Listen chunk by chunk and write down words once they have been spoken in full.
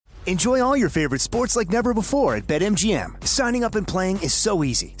Enjoy all your favorite sports like never before at BetMGM. Signing up and playing is so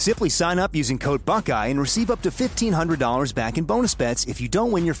easy. Simply sign up using code Buckeye and receive up to $1,500 back in bonus bets if you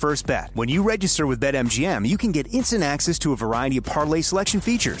don't win your first bet. When you register with BetMGM, you can get instant access to a variety of parlay selection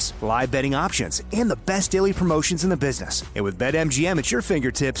features, live betting options, and the best daily promotions in the business. And with BetMGM at your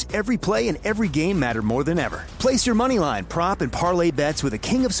fingertips, every play and every game matter more than ever. Place your moneyline, prop, and parlay bets with the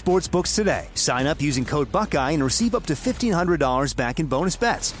king of sportsbooks today. Sign up using code Buckeye and receive up to $1,500 back in bonus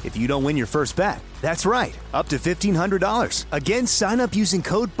bets if you don't win your first bet. That's right, up to $1,500. Again, sign up using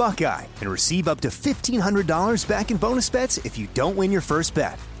code Buckeye and receive up to $1,500 back in bonus bets if you don't win your first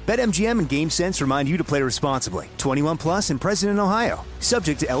bet. BetMGM and GameSense remind you to play responsibly. 21 plus and present in Ohio.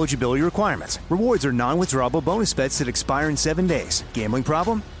 Subject to eligibility requirements. Rewards are non-withdrawable bonus bets that expire in 7 days. Gambling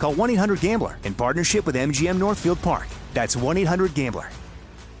problem? Call 1-800-GAMBLER in partnership with MGM Northfield Park. That's 1-800-GAMBLER.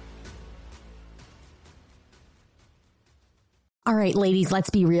 All right, ladies, let's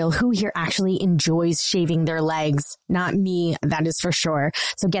be real. Who here actually enjoys shaving their legs? Not me, that is for sure.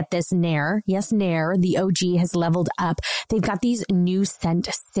 So get this, Nair. Yes, Nair, the OG, has leveled up. They've got these new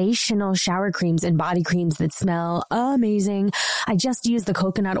sensational shower creams and body creams that smell amazing. I just used the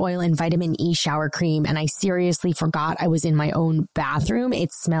coconut oil and vitamin E shower cream, and I seriously forgot I was in my own bathroom.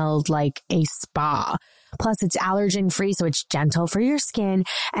 It smelled like a spa. Plus, it's allergen-free, so it's gentle for your skin,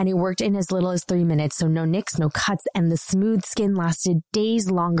 and it worked in as little as 3 minutes, so no nicks, no cuts, and the smooth skin lasted days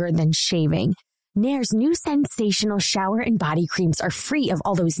longer than shaving. Nair's new sensational shower and body creams are free of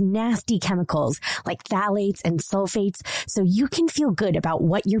all those nasty chemicals like phthalates and sulfates, so you can feel good about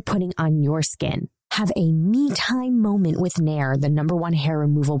what you're putting on your skin. Have a me-time moment with Nair, the #1 hair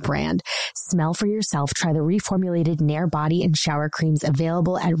removal brand. Smell for yourself. Try the reformulated Nair body and shower creams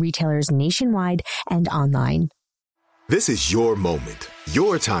available at retailers nationwide and online. This is your moment,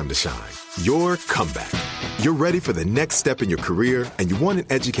 your time to shine, your comeback. You're ready for the next step in your career, and you want an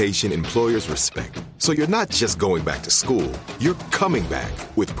education employers respect. So you're not just going back to school, you're coming back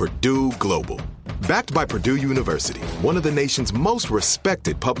with Purdue Global. Backed by Purdue University, one of the nation's most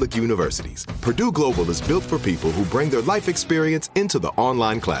respected public universities, Purdue Global is built for people who bring their life experience into the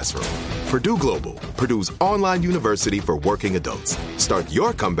online classroom. Purdue Global, Purdue's online university for working adults. Start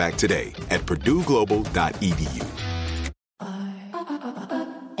your comeback today at purdueglobal.edu.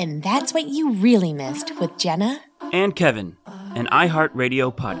 And that's what you really missed with Jenna and Kevin, an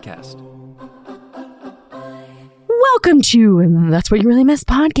iHeartRadio podcast. Welcome to That's What You Really Missed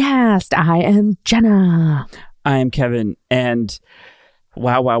podcast. I am Jenna. I am Kevin, and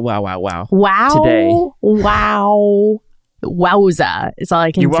wow. Wow. Today. Wow. Wowza is all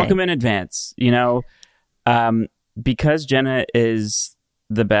I can say. You're welcome in advance. You know, because Jenna is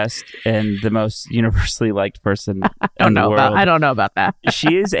the best and the most universally liked person in the world. I don't know about that.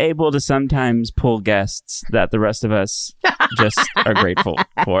 She is able to sometimes pull guests that the rest of us just are grateful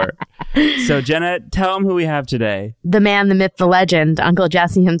for. So, Jenna, tell them who we have today. The man, the myth, the legend, Uncle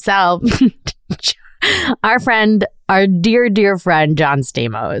Jesse himself. Our friend, our dear friend, John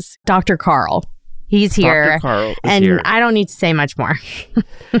Stamos. Dr. Carl. He's here. Dr. Carl is and here. I don't need to say much more.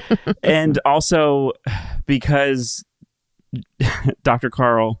 And also, because Dr.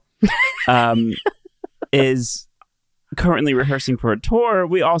 Carl is currently rehearsing for a tour,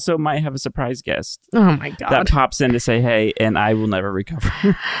 we also might have a surprise guest. Oh my God. That pops in to say hey, and I will never recover.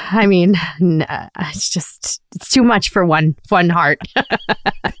 I mean, it's too much for one heart.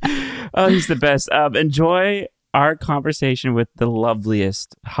 Oh, he's the best. Enjoy our conversation with the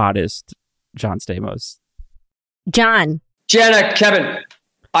loveliest, hottest John Stamos. John. Jenna, Kevin,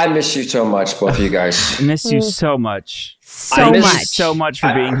 I miss you so much, both of you guys. I miss you so much. So miss much. you so much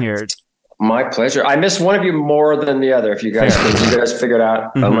for being here. My pleasure. I miss one of you more than the other, if you guys figure it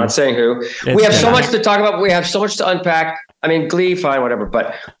out. Mm-hmm. I'm not saying who. We have so much to talk about. We have so much to unpack. I mean, Glee, fine, whatever.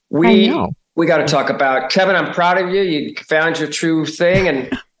 But we got to talk about Kevin. I'm proud of you. You found your true thing,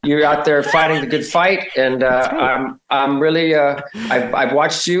 and you're out there fighting the good fight. And I'm really I've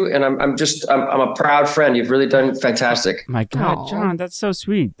watched you, and I'm a proud friend. You've really done fantastic. My God, John, that's so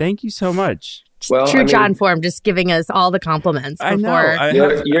sweet. Thank you so much. Well, true John form, just giving us all the compliments. I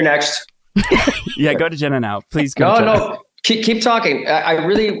know. You're next. Yeah, go to Jenna now. Please go. No. Keep talking. I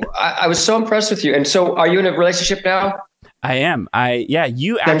was so impressed with you. And so, are you in a relationship now? I am.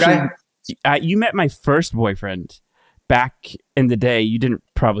 You actually, you met my first boyfriend back in the day. You didn't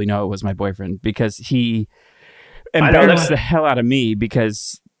probably know it was my boyfriend because he embarrassed the hell out of me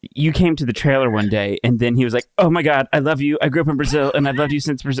because you came to the trailer one day and then he was like, "Oh my God, I love you. I grew up in Brazil and I've loved you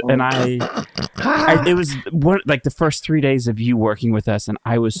since Brazil." And it was the first 3 days of you working with us, and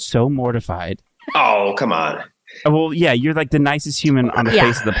I was so mortified. Oh, come on. Well, yeah, you're like the nicest human on the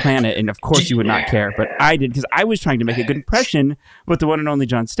face of the planet, and of course you would not care. But I did, because I was trying to make a good impression with the one and only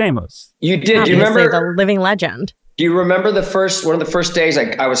John Stamos. You did. Obviously, do you remember the living legend? Do you remember one of the first days?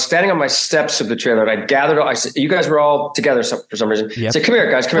 I was standing on my steps of the trailer, and I gathered. I said, "You guys were all together for some reason." Yep. I said, "Come here,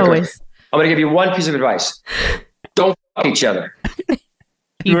 guys. Come here. I'm going to give you one piece of advice. Don't fuck each other."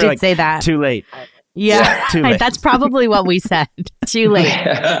 You did say that. Too late. Yeah, too late. That's probably what we said. Too late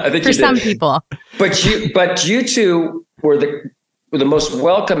I think for some people. But you two were the most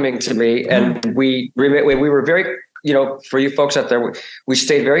welcoming to me, and we were very, for you folks out there, we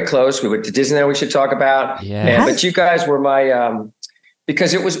stayed very close. We went to Disneyland. We should talk about. Yeah. But you guys were my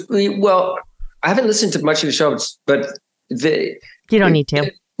because it was I haven't listened to much of the show, but you don't need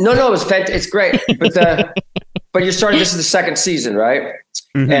to. No, it was fantastic. It's great, but you're starting. This is the second season, right?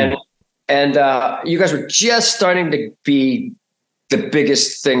 Mm-hmm. And you guys were just starting to be the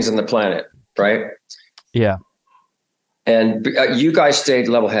biggest things on the planet, right? Yeah. And you guys stayed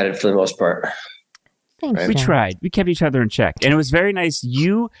level-headed for the most part. Thanks. Right? We tried. We kept each other in check. And it was very nice.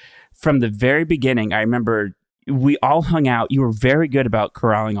 You, from the very beginning, I remember we all hung out. You were very good about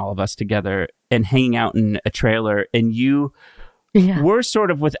corralling all of us together and hanging out in a trailer. And you were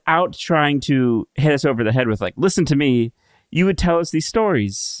sort of, without trying to hit us over the head with like, listen to me, you would tell us these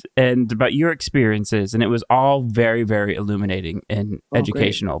stories and about your experiences. And it was all very, very illuminating and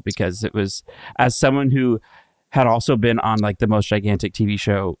educational, because it was, as someone who had also been on like the most gigantic TV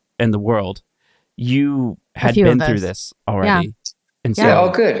show in the world, you had been through this already. Yeah. And so,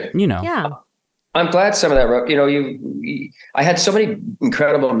 good. Yeah. I'm glad some of that, I had so many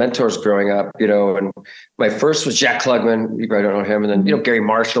incredible mentors growing up, and my first was Jack Klugman. You probably don't know him. And then, Gary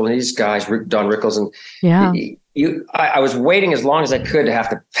Marshall and these guys, Don Rickles. And I was waiting as long as I could to have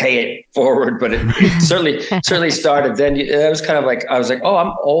to pay it forward, but it certainly started. Then it was kind of like, I was like, oh,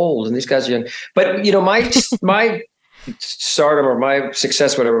 I'm old and these guys are young. But, my stardom or my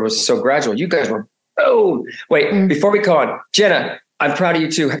success, whatever, was so gradual. You guys were, before we go on, Jenna, I'm proud of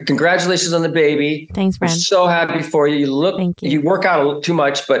you too. Congratulations on the baby. Thanks, Brad. I'm so happy for you. You work out a little too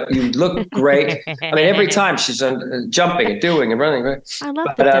much, but you look great. I mean, every time she's jumping and doing and running. Right? I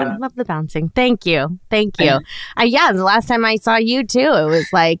love the bouncing. Thank you. The last time I saw you too, it was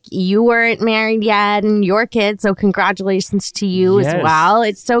like you weren't married yet and your kid. So congratulations to you as well.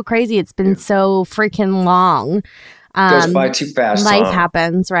 It's so crazy. It's been so freaking long. Goes by too fast. Life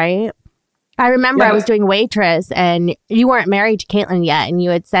happens, right? I remember I was doing Waitress and you weren't married to Caitlin yet, and you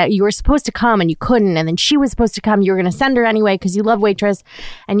had said you were supposed to come and you couldn't, and then she was supposed to come. You were going to send her anyway because you love Waitress,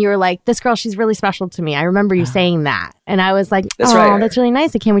 and you were like, this girl, she's really special to me. I remember you saying that, and I was like, that's really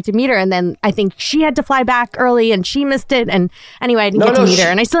nice. I can't wait to meet her. And then I think she had to fly back early and she missed it, and anyway, I didn't get to meet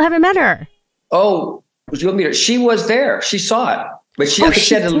her, and I still haven't met her. Oh, you'll meet her. She was there. She saw it. But she had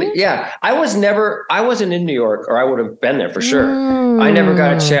to, I wasn't in New York, or I would have been there for sure. I never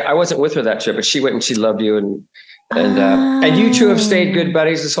got a chance. I wasn't with her that trip, but she went and she loved you. And you two have stayed good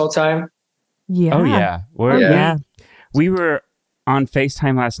buddies this whole time? Yeah. Oh, yeah. We were on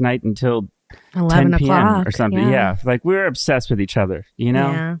FaceTime last night until 10 p.m. or something. Yeah. Like, we were obsessed with each other,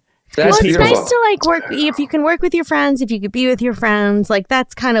 Yeah. It's nice to like work, if you can work with your friends, if you could be with your friends, like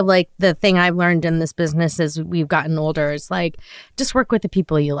that's kind of like the thing I've learned in this business as we've gotten older, is like just work with the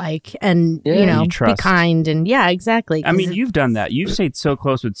people you like and, you be kind. And exactly. I mean, you've done that. You've stayed so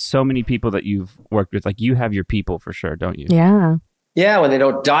close with so many people that you've worked with. Like, you have your people for sure, don't you? Yeah. Yeah, when they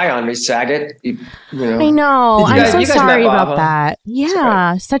don't die on me, Saget. I know. I'm so sorry about that.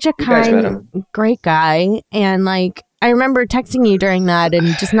 Yeah, such a kind, great guy. And like, I remember texting you during that and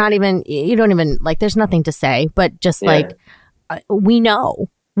just not even, you don't even, like, there's nothing to say, but just like, we knew,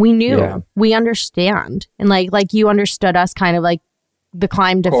 we understand. And like you understood us, kind of like the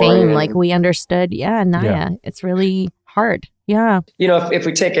climb to fame, like we understood. Naya, it's really hard. Yeah. If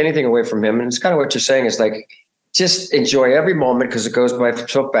we take anything away from him, and it's kind of what you're saying, is like, just enjoy every moment because it goes by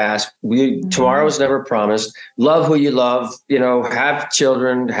so fast. Tomorrow's never promised. Love who you love, have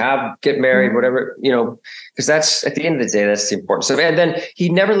children, get married, whatever, because that's, at the end of the day, that's the important stuff. And then he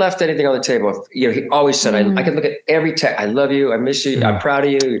never left anything on the table. He always said, I can look at every text. I love you. I miss you. I'm proud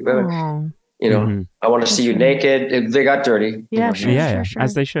of you. I want to see you naked. They got dirty. Yeah, sure.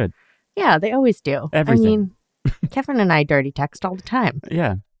 As they should. Yeah, they always do. Everything. I mean, Kevin and I dirty text all the time.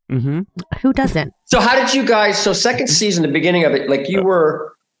 Yeah. Mm-hmm. Who doesn't? So how did you guys, second season, the beginning of it, like you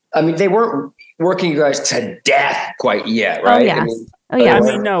were, I mean, they weren't working you guys to death quite yet, right? Oh, yes. I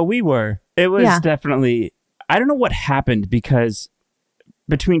mean, no, we were. It was definitely, I don't know what happened, because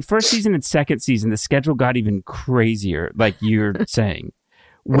between first season and second season, the schedule got even crazier, like you're saying,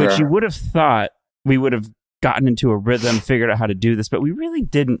 which you would have thought we would have gotten into a rhythm, figured out how to do this, but we really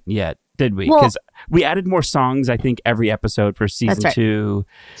didn't yet, did we? Because we added more songs, I think, every episode for season 2.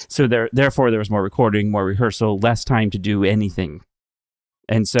 So therefore, there was more recording, more rehearsal, less time to do anything.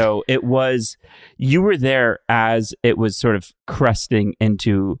 And so you were there as it was sort of crusting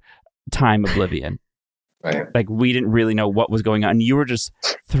into time oblivion. Right. Like, we didn't really know what was going on. You were just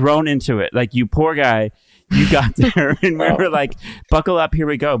thrown into it. Like, you poor guy, you got there and we were like, buckle up, here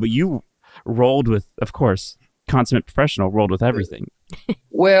we go. But you rolled with, of course, consummate professional, rolled with everything.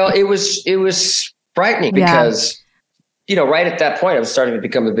 Well, it was frightening because, right at that point, I was starting to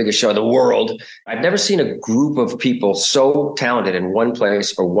become the biggest show in the world. I've never seen a group of people so talented in one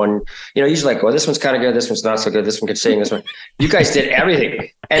place or one, usually like, well, this one's kind of good. This one's not so good. This one could sing, this one. You guys did everything.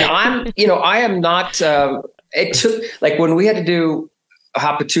 And I am not, it took, like when we had to do a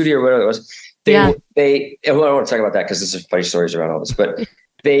Hot Patootie or whatever it was, I don't want to talk about that because there's some funny stories around all this, but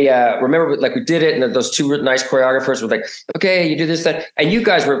they remember, like, we did it, and those two nice choreographers were like, okay, you do this, that, and you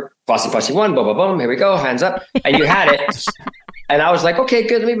guys were Fussy 1, boom, boom, boom, here we go, hands up, and you had it. And I was like, okay,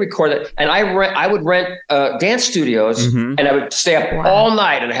 good, let me record it. And I would rent dance studios, and I would stay up all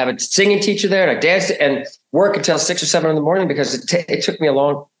night and have a singing teacher there, and I danced and work until 6 or 7 in the morning because it took me a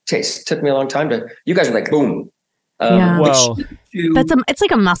long time to. You guys were like, boom. It's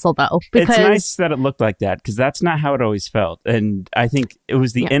like a muscle though. Because it's nice that it looked like that because that's not how it always felt. And I think it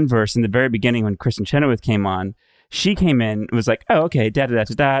was the inverse in the very beginning when Kristen Chenoweth came on. She came in and was like, oh, okay,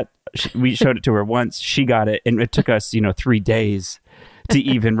 da-da-da-da-da. We showed it to her once. She got it. And it took us, 3 days to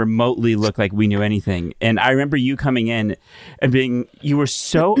even remotely look like we knew anything. And I remember you coming in and you were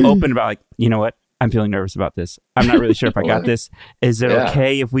so open about like, you know what? I'm feeling nervous about this. I'm not really sure if I got this. Is it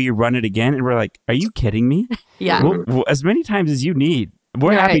okay if we run it again? And we're like, are you kidding me? Yeah. Well, as many times as you need.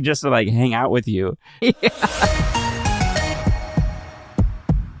 We're happy just to like hang out with you. Yeah.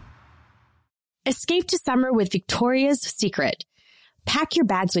 Escape to summer with Victoria's Secret. Pack your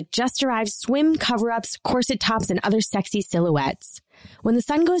bags with just arrived swim cover-ups, corset tops, and other sexy silhouettes. When the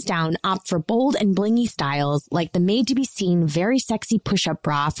sun goes down, opt for bold and blingy styles like the made-to-be-seen Very Sexy Push-Up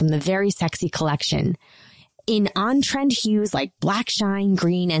Bra from the Very Sexy collection. In on-trend hues like black shine,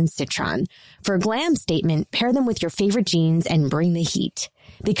 green, and citron. For a glam statement, pair them with your favorite jeans and bring the heat.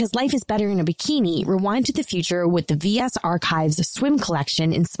 Because life is better in a bikini, rewind to the future with the VS Archives swim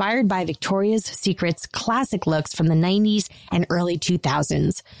collection inspired by Victoria's Secret's classic looks from the 90s and early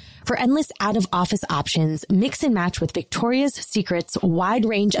 2000s. For endless out-of-office options, mix and match with Victoria's Secret's wide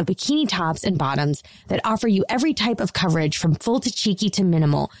range of bikini tops and bottoms that offer you every type of coverage from full to cheeky to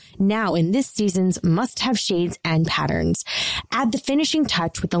minimal, now in this season's must-have shades and patterns. Add the finishing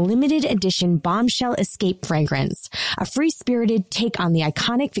touch with the limited edition Bombshell Escape fragrance, a free-spirited take on the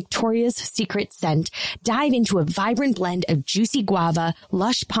iconic Victoria's Secret scent. Dive into a vibrant blend of juicy guava,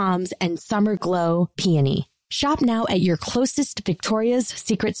 lush palms, and summer glow peony. Shop now at your closest Victoria's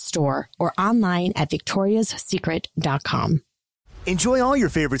Secret store or online at victoriassecret.com. Enjoy all your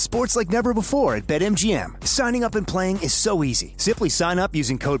favorite sports like never before at BetMGM. Signing up and playing is so easy. Simply sign up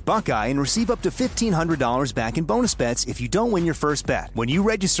using code Buckeye and receive up to $1,500 back in bonus bets if you don't win your first bet. When you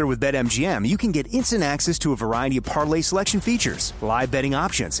register with BetMGM, you can get instant access to a variety of parlay selection features, live betting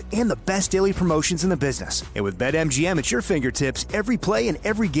options, and the best daily promotions in the business. And with BetMGM at your fingertips, every play and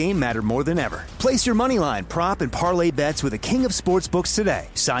every game matter more than ever. Place your moneyline, prop, and parlay bets with the king of sportsbooks today.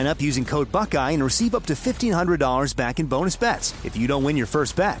 Sign up using code Buckeye and receive up to $1,500 back in bonus bets if you don't win your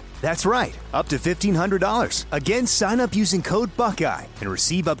first bet. That's right, up to $1,500. Again, sign up using code Buckeye and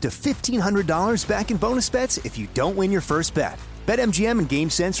receive up to $1,500 back in bonus bets if you don't win your first bet. BetMGM and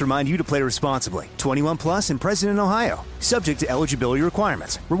GameSense remind you to play responsibly. 21 plus and present in Ohio. Subject to eligibility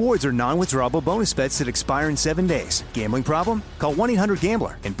requirements. Rewards are non-withdrawable bonus bets that expire in 7 days. Gambling problem? Call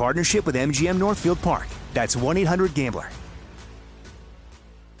 1-800-GAMBLER in partnership with MGM Northfield Park. That's 1-800-GAMBLER.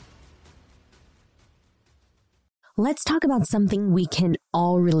 Let's talk about something we can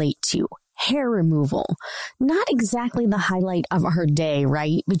all relate to. Hair removal. Not exactly the highlight of her day,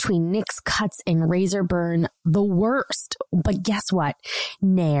 right? Between Nick's cuts and razor burn, the worst. But guess what?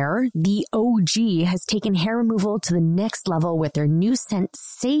 Nair, the OG, has taken hair removal to the next level with their new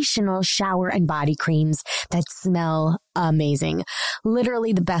sensational shower and body creams that smell amazing.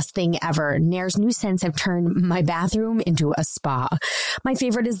 Literally the best thing ever. Nair's new scents have turned my bathroom into a spa. My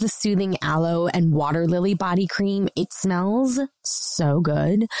favorite is the soothing aloe and water lily body cream. It smells so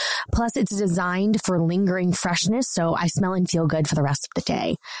good. Plus, it's designed for lingering freshness, so I smell and feel good for the rest of the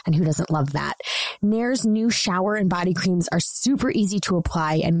day. And who doesn't love that? Nair's new shower and body creams are super easy to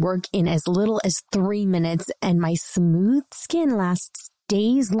apply and work in as little as 3 minutes, and my smooth skin lasts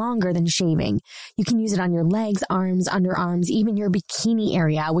stays longer than shaving. You can use it on your legs, arms, underarms, even your bikini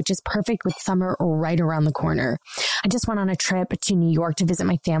area, which is perfect with summer right around the corner. I just went on a trip to New York to visit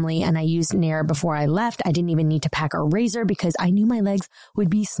my family, and I used Nair before I left. I didn't even need to pack a razor because I knew my legs would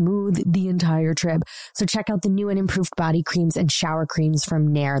be smooth the entire trip. So check out the new and improved body creams and shower creams from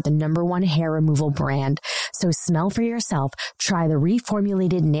Nair, the #1 hair removal brand. So smell for yourself. Try the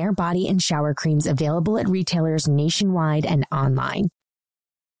reformulated Nair body and shower creams available at retailers nationwide and online.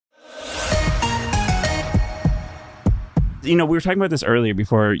 You know, we were talking about this earlier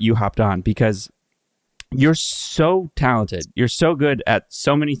before you hopped on, because you're so talented. You're so good at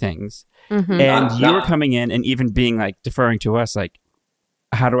so many things. And you were coming in and even being like deferring to us, like,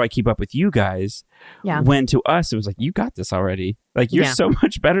 how do I keep up with you guys? Yeah. When to us, it was like, you got this already. Like, you're so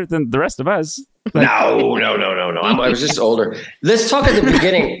much better than the rest of us. Like, no. I was just older. Let's talk at the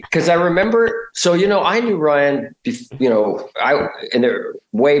beginning, because I remember. So, I knew Ryan,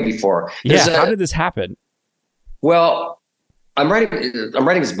 way before. How did this happen? Well, I'm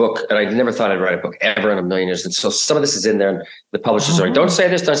writing this book, and I never thought I'd write a book ever in a million years. And so some of this is in there, and the publishers are like, don't say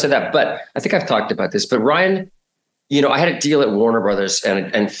this, don't say that. But I think I've talked about this. But Ryan, I had a deal at Warner Brothers,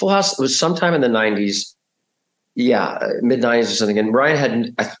 and Full House, it was sometime in the 90s. Yeah, mid-90s or something. And Ryan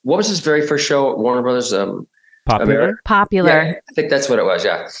had, what was his very first show at Warner Brothers? Popular. Yeah, I think that's what it was,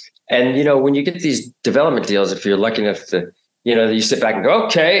 yeah. And, when you get these development deals, if you're lucky enough to, you sit back and go,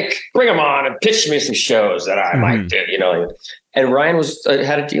 okay, bring them on and pitch me some shows that I might do, And Ryan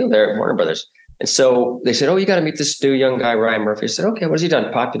had a deal there at Warner Brothers. And so they said, oh, you got to meet this new young guy, Ryan Murphy. I said, okay, what has he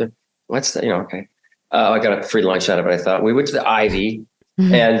done? Popular. What's that? Okay. I got a free lunch out of it, I thought. We went to the Ivy,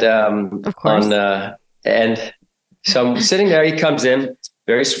 and of course. And so I'm sitting there. He comes in,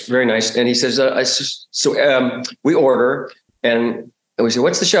 very, very nice, and he says, we order, and we say,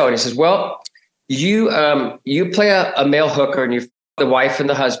 what's the show? And he says, well, you play a male hooker, and you the wife and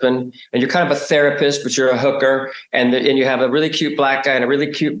the husband, and you're kind of a therapist, but you're a hooker, and you have a really cute black guy and a really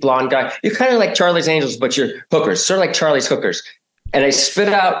cute blonde guy. You're kind of like Charlie's Angels, but you're hookers, sort of like Charlie's Hookers. And I spit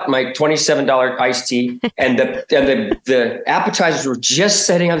out my $27 iced tea, and the appetizers were just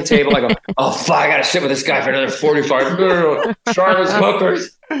sitting on the table. I go, oh fuck, I gotta sit with this guy for another 45. Charlie's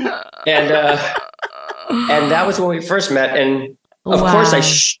Hookers, and that was when we first met. And of course, I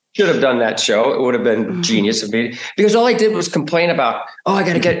should have done that show. It would have been genius of me, because all I did was complain about, I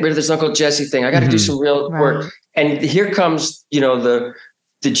got to get rid of this Uncle Jesse thing. I got to do some real work. And here comes,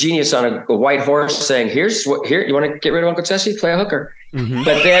 the genius on a white horse saying, here, you want to get rid of Uncle Jesse? Play a hooker.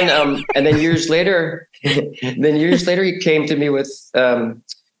 But then, and then years later, he came to me with,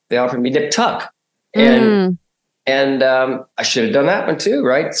 they offered me Nip Tuck, and I should have done that one too.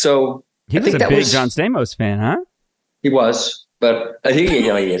 Right. So he was a big John Stamos fan, huh? He was, but he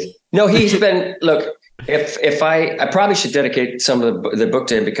is. No, he's been, look, if I probably should dedicate some of the book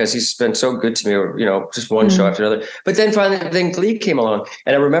to him, because he's been so good to me, just one show after another. But then finally, Glee came along,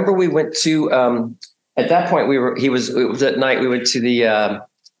 and I remember we went to, at that point it was at night, we went to the,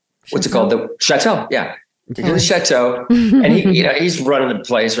 what's it called? The Chateau. Yeah. To the Chateau. And he's running the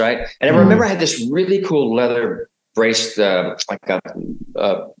place. Right. And I remember I had this really cool leather brace, like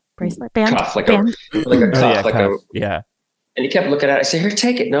a bracelet band, cuff, like a cuff, yeah. And he kept looking at it. I said, here,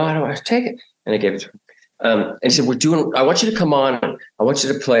 take it. No, I don't want to take it. And I gave it to him. And he said, I want you to come on. I want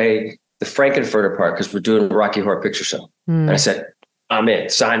you to play the Frankenfurter part, because we're doing Rocky Horror Picture Show. And I said, I'm in.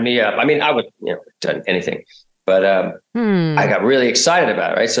 Sign me up. I mean, I would, done anything. But I got really excited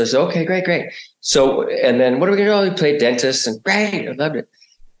about it, right? So I said, okay, great. So, and then what are we going to do? We played dentist, and great. I loved it.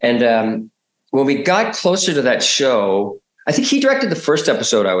 And when we got closer to that show, I think he directed the first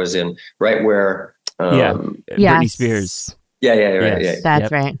episode I was in, right? Where Britney Spears. Yeah, right. Yes,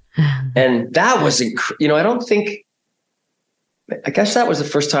 that's right. And that was, I guess that was the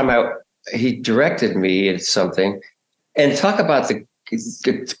first time he directed me in something. And talk about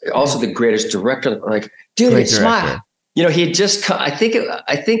also the greatest director, like, dude, it's smile. He had just, I think,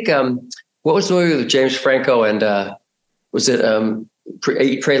 what was the movie with James Franco and, was it,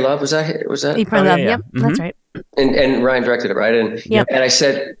 Eat, Pray, Love? Was that? Eat, Pray, Love. Yeah. Yep, that's right. And Ryan directed it, right? And I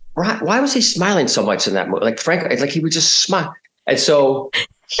said, why was he smiling so much in that movie? Like Franco, like he would just smile. And so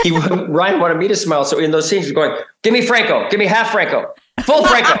Ryan wanted me to smile. So in those scenes, we're going, give me Franco, give me half Franco, full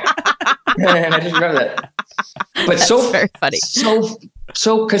Franco. And I just remember that. But that's very funny.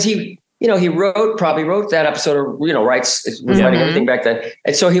 So because he probably wrote that episode, or, was writing everything back then.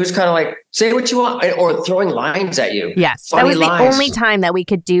 And so he was kind of like, say what you want, or throwing lines at you. Yes. That was the only time that we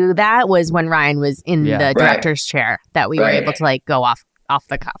could do that, was when Ryan was in the director's chair, that we were able to like go off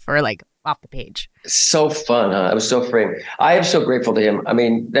the cuff, or like off the page. So fun, huh? It was so freeing. I am so grateful to him. I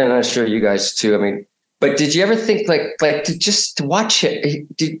mean, and I'm sure you guys too. I mean, But did you ever think like to watch it?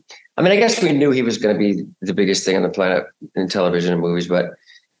 I mean, I guess we knew he was going to be the biggest thing on the planet in television and movies, but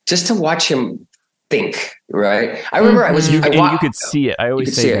just to watch him think, right? I remember you could see it. I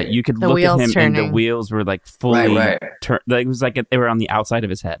always say that you could look at him turning. And the wheels were like fully turned. Like it was like they were on the outside of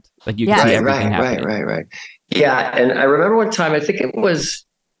his head. Like you could see everything happening. Right. Yeah, and I remember one time. I think it was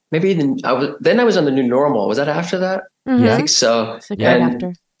maybe I was on the New Normal. Was that after that? Mm-hmm. I think so.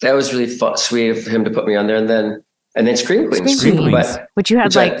 And that was really sweet of him to put me on there, and then Scream Queens. Which you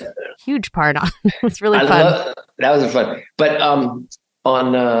had like huge part on. It was really fun. That was fun. But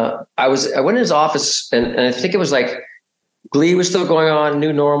I went in his office and I think it was like Glee was still going on,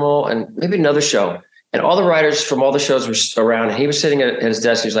 New Normal, and maybe another show. And all the writers from all the shows were around, and he was sitting at his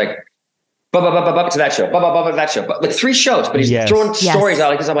desk. He was like, to that show, to that show. But like 3 shows, but he's throwing stories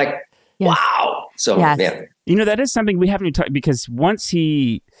out. Because I'm like, wow. So yeah. You know, that is something we haven't talked, because once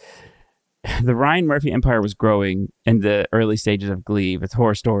the Ryan Murphy empire was growing in the early stages of Glee with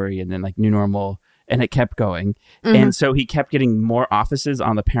Horror Story and then like New Normal, and it kept going. Mm-hmm. And so he kept getting more offices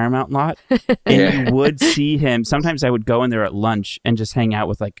on the Paramount lot. And you would see him. Sometimes I would go in there at lunch and just hang out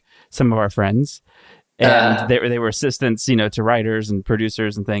with like some of our friends. And they were assistants, you know, to writers and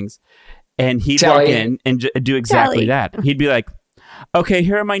producers and things. And he'd walk in and do exactly that. He'd be like, okay,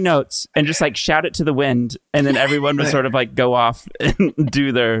 here are my notes, and just like shout it to the wind, and then everyone would sort of like go off and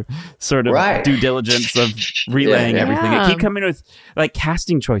do their sort of due diligence of relaying everything. Like, he'd come in with like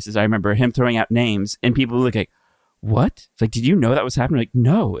casting choices. I remember him throwing out names, and people would look like, what? It's like, did you know that was happening? Like,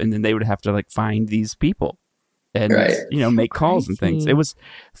 no. And then they would have to like find these people and you know, make calls and things. It was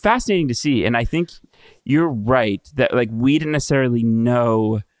fascinating to see. And I think you're right that like we didn't necessarily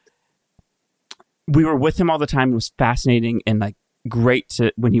know. We were with him all the time. It was fascinating and like great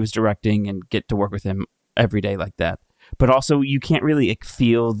to when he was directing and get to work with him every day like that. But also you can't really like,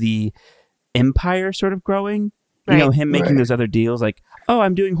 feel the empire sort of growing. You know, him making those other deals like, oh,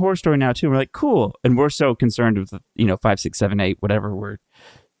 I'm doing Horror Story now too. And we're like, cool. And we're so concerned with, you know, 5, 6, 7, 8, whatever we're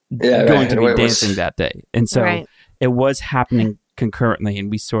going to be dancing that day. And so it was happening concurrently,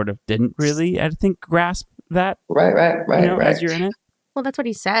 and we sort of didn't really, I think, grasp that. Right. You know, as you're in it. Well, that's what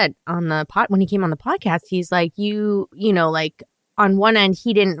he said on the when he came on the podcast. He's like, you know, like on one end,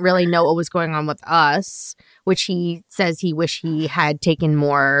 he didn't really know what was going on with us, which he says he wish he had taken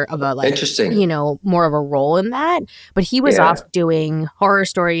more of a you know, more of a role in that. But he was off doing Horror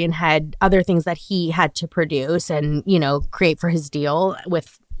Story and had other things that he had to produce and, you know, create for his deal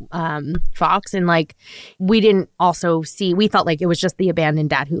with Fox. And like, we didn't also see, we felt like it was just the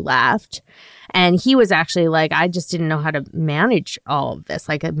abandoned dad who left. And he was actually like, I just didn't know how to manage all of this,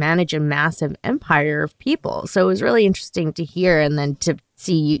 like manage a massive empire of people. So it was really interesting to hear. And then to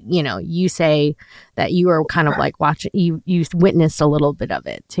see, you know, you say that you were kind of like watching, you witnessed a little bit of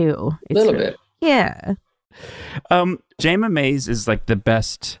it too. A little bit. Yeah. Jayma Mays is like the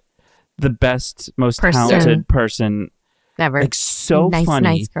best, most talented person ever. Like so funny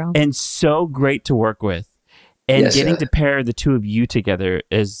nice girl. And so great to work with. And getting to pair the two of you together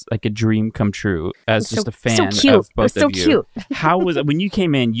is like a dream come true as just a fan of both of you. Cute. How was it when you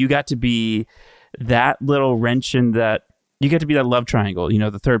came in? You got to be that little wrench in that. You got to be that love triangle. You know,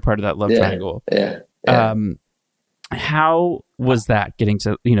 the third part of that love triangle. Yeah. How was that getting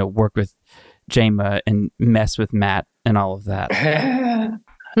to work with Jayma and mess with Matt and all of that?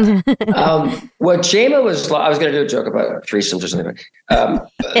 Well, Jayma was, I was going to do a joke about threesomes or something,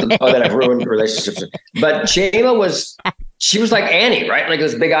 that I've ruined relationships. But Jayma she was like Annie, right? Like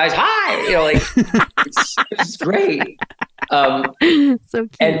those big eyes. Hi, you know, like it's great. So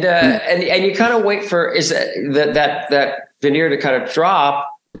cute. And you kind of wait for that veneer to kind of drop,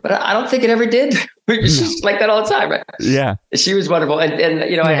 but I don't think it ever did. She's like that all the time, right? Yeah, she was wonderful,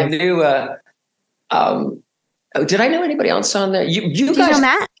 and you know, I knew. Did I know anybody else on there? You guys? You know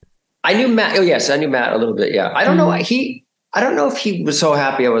Matt? I knew Matt. Oh yes, I knew Matt a little bit. Yeah, I don't know. I don't know if he was so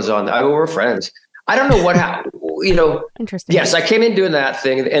happy I was on there. I mean, we're friends. I don't know what happened. You know, interesting. Yes, I came in doing that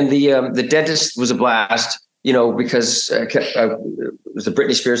thing, and the dentist was a blast. You know, because it was the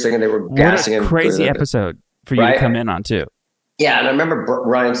Britney Spears thing, and they were gassing him. What a crazy episode for you to come in on too. Yeah, and I remember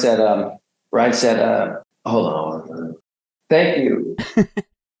Ryan said, "Hold on, thank you."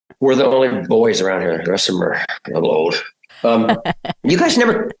 We're the only boys around here. The rest of them are a little old. You guys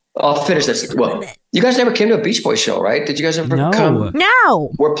never. I'll finish this. Well, you guys never came to a Beach Boys show, right? Did you guys ever come?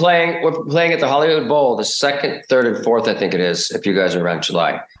 No. We're playing at the Hollywood Bowl, the 2nd, 3rd, and 4th, I think it is. If you guys are around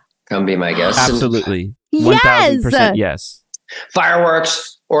July, come be my guest. Absolutely. Yes. 1000% yes.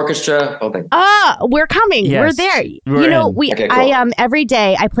 Fireworks. orchestra, whole thing. We're coming. Yes, We're there. okay, cool. I every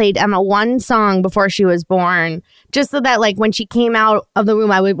day I played Emma one song before she was born, just so that like when she came out of the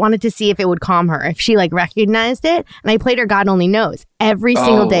womb, I wanted to see if it would calm her, if she like recognized it. And I played her God Only Knows every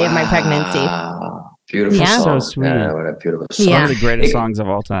single day of my pregnancy. Beautiful song. So sweet. Yeah, what a beautiful song. One of the greatest songs of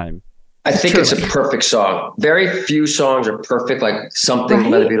all time. I think it's a perfect song. Very few songs are perfect. Like Something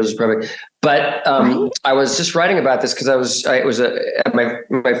by the Beatles is perfect. But I was just writing about this because at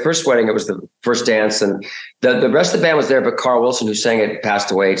my first wedding. It was the first dance, and the rest of the band was there, but Carl Wilson, who sang it,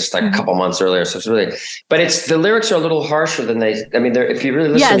 passed away just like a couple months earlier. So it's really, but the lyrics are a little harsher than they. I mean, if you really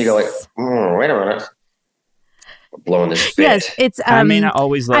listen, you go like, wait a minute. We're blowing this bit. Yes, it's. I may not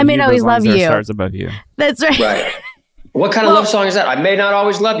always love you. I may not always love you. Stars above you. That's right. Right. What kind of love song is that? I may not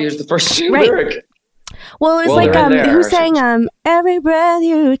always love you is the first lyric. Well, it's who sang Every Breath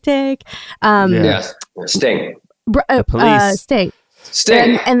You Take? Yes, Sting. The Police.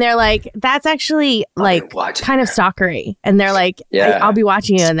 Sting. And they're like, that's actually like kind of stalkery. And they're like, I'll be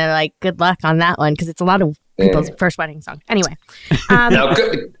watching you. And they're like, good luck on that one because it's a lot of people's first wedding song. Anyway. No,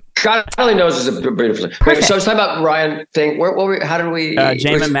 God Only Knows is a beautiful song. Wait, so I was talking about Ryan thing. How did we?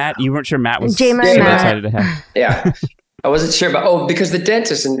 Jame and Matt. You weren't sure Matt was super excited to have. Yeah. I wasn't sure about, because the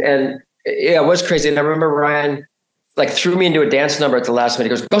dentist and it was crazy. And I remember Ryan like threw me into a dance number at the last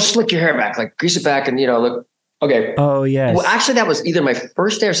minute. He goes, go slick your hair back, like grease it back. And, look, okay. Oh, yes. Well, actually, that was either my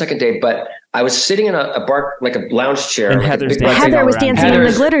first day or second day, but I was sitting in a bar, like a lounge chair. And Heather was dancing in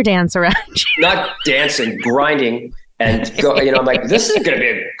the glitter dance around you. Not dancing, grinding. And go, I'm like, this is going to be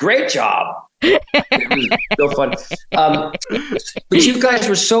a great job. It was so fun. But you guys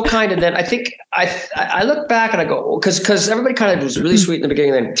were so kind. And then I think I look back and I go, because everybody kind of was really sweet in the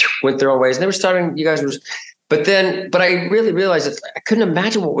beginning and then went their own ways. And they were starting, you guys but I really realized that I couldn't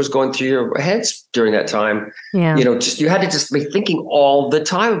imagine what was going through your heads during that time. Yeah. You had to just be thinking all the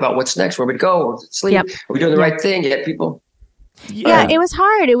time about what's next, where we'd go, or sleep. Yep. Are we doing the right thing? Yet people. Yeah, it was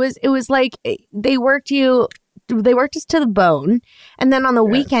hard. It was like they worked us to the bone. And then on the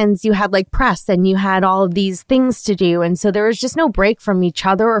weekends you had like press and you had all of these things to do. And so there was just no break from each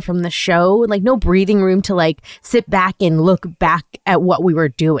other or from the show, like no breathing room to like sit back and look back at what we were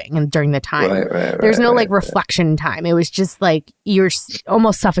doing and during the time. There's no reflection time. It was just like you're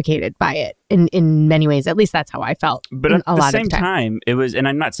almost suffocated by it in many ways. At least that's how I felt. But at the same time, it was, and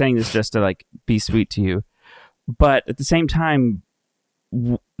I'm not saying this just to like be sweet to you, but at the same time,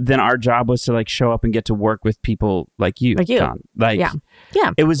 then our job was to like show up and get to work with people like you, John.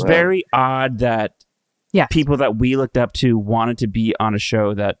 It was very odd that people that we looked up to wanted to be on a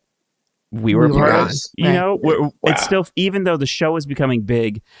show that we were a part of. It's still, even though the show is becoming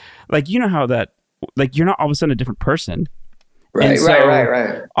big, like, how that, like, you're not all of a sudden a different person. Right.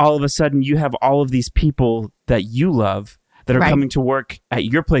 All of a sudden you have all of these people that you love that are coming to work at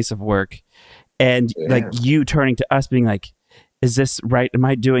your place of work. And like you turning to us being like, is this right? Am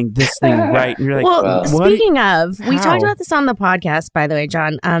I doing this thing right? And you're like, well, speaking of, we talked about this on the podcast, by the way,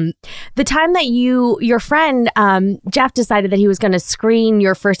 John. The time that your friend, Jeff, decided that he was going to screen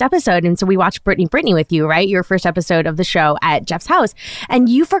your first episode. And so we watched Brittany with you, right? Your first episode of the show at Jeff's house. And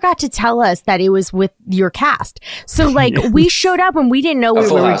you forgot to tell us that it was with your cast. So like we showed up and we didn't know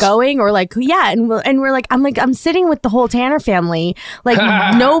where we were going or like, and we're like, I'm sitting with the whole Tanner family. Like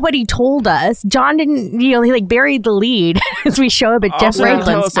nobody told us. John didn't, he like buried the lead as we show up at Jeff Franklin's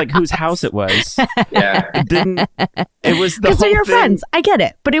tell us like whose house it was. It was the whole they're your thing. Friends. I get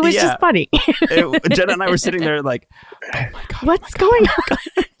it, but it was just funny. Jenna and I were sitting there like, oh my God, what's going on?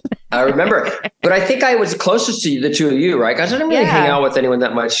 I remember, but I think I was closest to the two of you, right? Because I didn't really hang out with anyone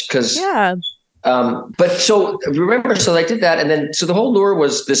that much because but so remember, so they did that, and then so the whole lure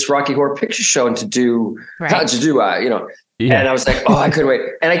was this Rocky Horror Picture Show and to do and I was like, oh, I couldn't wait,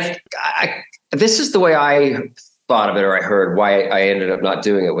 and I this is the way I thought of it, or I heard why I ended up not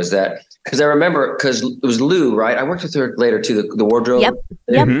doing it, was that because I remember, because it was Lou, right? I worked with her later too, the wardrobe. Yep.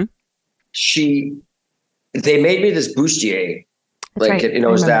 They made me this bustier. Like, it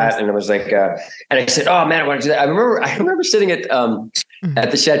was that. And it was like, and I said, oh man, I want to do that. I remember sitting at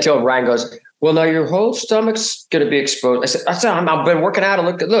the chateau, and Ryan goes, well, now your whole stomach's going to be exposed. I said, I've been working out and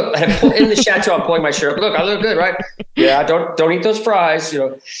look, in the chateau, I'm pulling my shirt up. Look, I look good, right? Yeah. Don't eat those fries,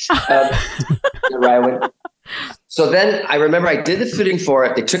 Ryan went. So then I remember I did the fitting for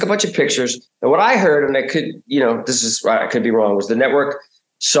it. They took a bunch of pictures, and what I heard, and I could, this is, I could be wrong, was the network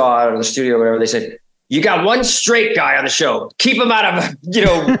saw it in the studio or whatever. They said, you got one straight guy on the show. Keep him out of,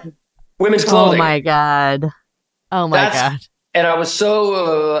 women's clothing. Oh my God. And I was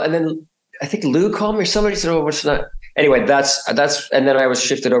so, and then I think Lou called me or somebody said, oh, what's that? Anyway, that's, and then I was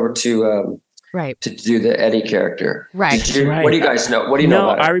shifted over to right, to do the Eddie character. Right. What do you guys know? What do you know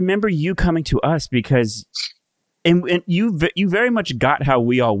about it? I remember you coming to us because, and you very much got how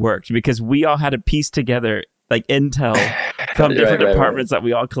we all worked because we all had to piece together like intel from different departments that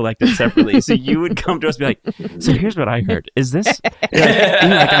we all collected separately. So you would come to us and be like, so here's what I heard. Is this? Like,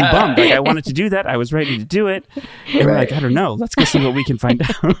 I'm bummed. Like, I wanted to do that. I was ready to do it. And we're like, I don't know. Let's go see what we can find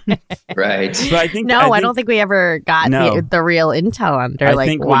out. Right. But I think I don't think we ever got the real intel under I like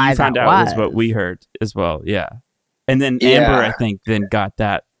think why what you found that out was what we heard as well. Yeah. And then Amber, I think, then got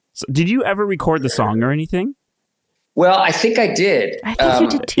that. So, did you ever record the song or anything? Well, I think I did. I think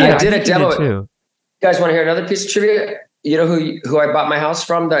you did too. I did a demo. Too. You guys want to hear another piece of trivia? You know who I bought my house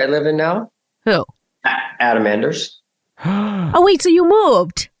from that I live in now? Who? Adam Anders. Oh, wait, so you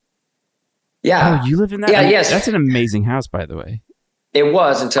moved? Yeah. Oh, you live in that? Yeah, yes. That's an amazing house, by the way. It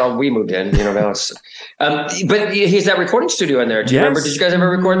was until we moved in. You know, now it's. But he's that recording studio in there. Do you remember? Did you guys ever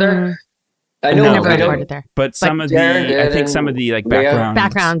record there? I know. I never recorded there. But some of I think some of the like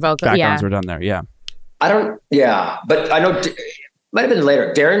background vocals were done there. Yeah. I don't. Yeah, but I know. Might have been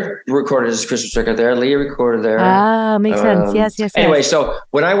later. Darren recorded his Christmas record there. Leah recorded there. Ah, makes sense. Yes. Anyway, so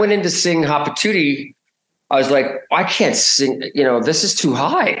when I went in to sing Hopatootie, I was like, I can't sing. You know, this is too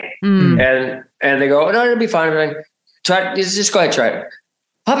high. And they go, no, it'll be fine. I'm like, try. Just go ahead, try it.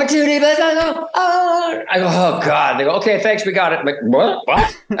 Hopatootie. I go, oh God. They go, okay, thanks, we got it. I'm like, what?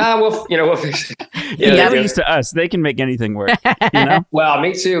 We'll fix it. They're used to us. They can make anything work. You know? Well,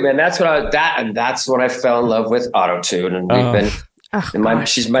 me too, man. That's when I fell in love with auto-tune, and we've been.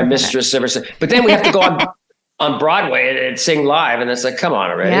 She's my mistress ever since. But then we have to go on Broadway and sing live, and it's like, come on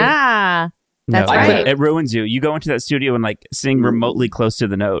already. Yeah, that's right. It ruins you. You go into that studio and like sing remotely close to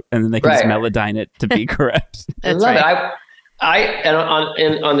the note, and then they can just melodyne it to be correct. I love it.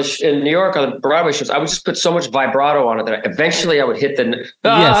 In New York on the Broadway shows, I would just put so much vibrato on it that eventually I would hit the.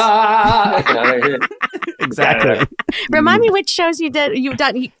 Exactly. Remind me which shows you've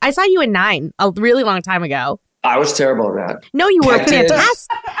done. I saw you in 9 a really long time ago. I was terrible in that. No, you were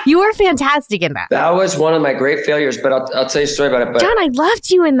fantastic. You were fantastic in that. That was one of my great failures, but I'll tell you a story about it. But John, I loved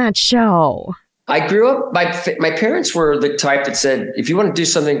you in that show. I grew up, my parents were the type that said, if you want to do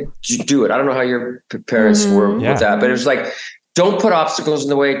something, do it. I don't know how your parents were with that, but it was like, don't put obstacles in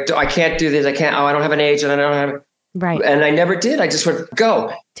the way. I can't do this. I don't have an age and I don't have. Right. And I never did. I just went,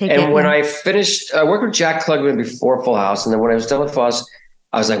 go. When I finished, I worked with Jack Klugman before Full House. And then when I was done with Full House,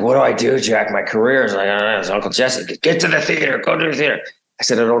 I was like, what do I do, Jack? My career is like, it's Uncle Jesse. Get to the theater. Go to the theater. I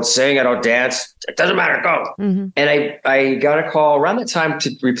said, I don't sing. I don't dance. It doesn't matter. Go. Mm-hmm. And I got a call around that time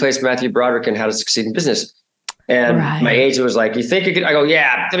to replace Matthew Broderick in How to Succeed in Business. And my agent was like, you think you could? I go,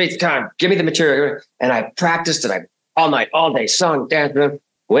 yeah, give me the material. And I practiced and I all night, all day, sung, danced,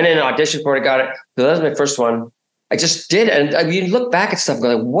 went in and auditioned for it, got it. So that was my first one. I just did. And you look back at stuff and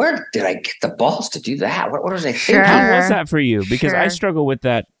go, like, where did I get the balls to do that? What was I thinking? How was that for you? Because I struggle with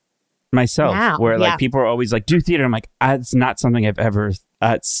that myself, where like people are always like, do theater. I'm like, it's not something I've ever,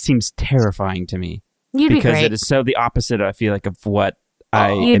 it seems terrifying to me. Because it is so the opposite, I feel like, of what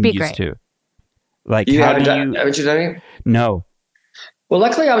I am used to. Like, haven't you done it? No. Well,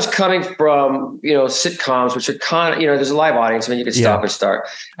 luckily I was coming from, sitcoms, which are kind of, there's a live audience when you can stop and start.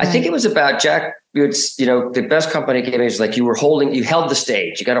 I think it was about Jack, the best company gave me was like, you held the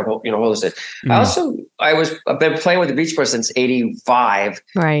stage. You got to hold the stage. Mm. I've been playing with the Beach Boys since 85.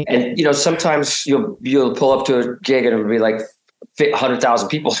 Right. And, sometimes you'll pull up to a gig and it'll be like 100,000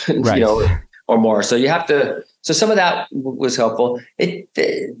 people, or more. So you have to, so some of that was helpful. But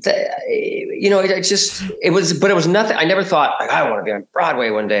it was nothing. I never thought like, I want to be on Broadway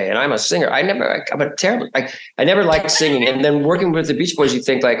one day and I'm a singer. I never liked singing. And then working with the Beach Boys, you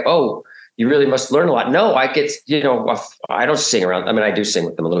think like, oh, you really must learn a lot. No, I get, I don't sing around. I mean, I do sing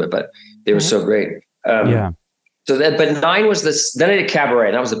with them a little bit, but they were so great. So but 9 was this, then I did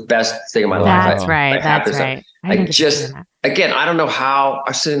Cabaret. That was the best thing in my life. That's right. That's right. Again, I don't know how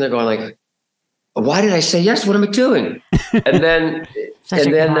I was sitting there going like, why did I say yes? What am I doing? And then, you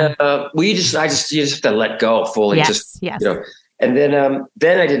just have to let go fully. Yes. And then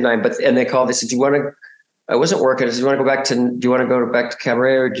I did 9, and they called, they said, I wasn't working. I said, do you want to go back to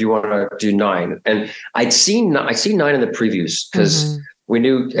Cabaret or do you want to do 9? And I'd seen 9 in the previews because we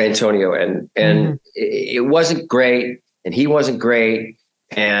knew Antonio and it wasn't great and he wasn't great.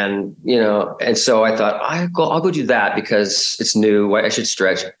 And, and so I thought I'll go do that because it's new. I should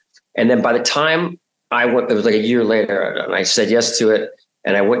stretch. And then by the time I went, it was like a year later, and I said yes to it.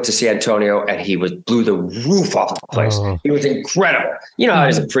 And I went to see Antonio, and he blew the roof off the place. Oh. He was incredible. You know how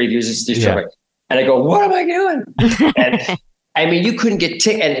it is in previews. And I go, what am I doing? I mean, you couldn't get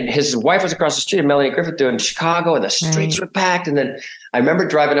and his wife was across the street, Melanie Griffith, doing Chicago, and the streets were packed. And then I remember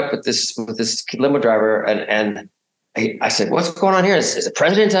driving up with this limo driver, and I said, "What's going on here? Is the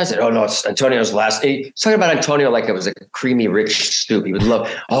president?" I said, "Oh no, it's Antonio's last." He's talking about Antonio like it was a creamy, rich soup. He would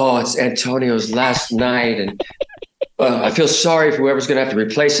love. Oh, it's Antonio's last night, and I feel sorry for whoever's going to have to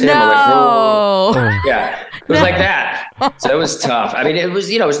replace him. No. I'm like, whoa. Yeah, it was like that. So it was tough. I mean, it was,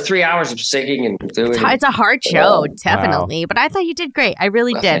 it was 3 hours of singing and doing. It's a hard show, definitely. Wow. But I thought you did great. I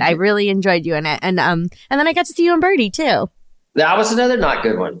really did. I really enjoyed you in it, and then I got to see you and Birdie too. That was another not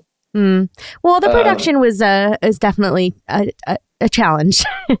good one. Well, the production was definitely a challenge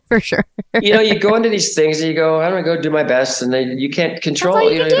for sure. You go into these things and you go, I'm going to go do my best, and then you can't control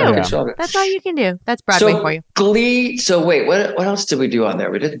it. You don't control it. That's all you can do. That's Broadway for you. Glee. So wait, what else did we do on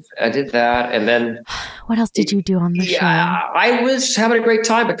there? I did that, and then what else did you do on the show? I was having a great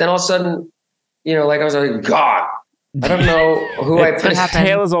time, but then all of a sudden, I was like, God. I don't know who I put. It's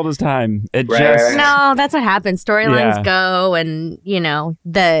tale as old as time. No, that's what happens. Storylines go, and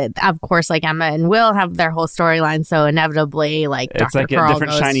of course, like Emma and Will have their whole storyline. So inevitably, like it's Dr. like Pearl a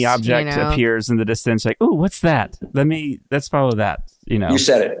different goes, shiny object appears in the distance. Like, ooh, what's that? Let's follow that. You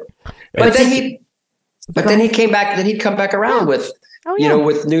said it. But then he came back. Then he'd come back around with.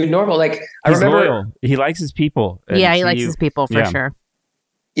 With New Normal. Like I remember, loyal. He likes his people. Yeah, he likes his people for sure.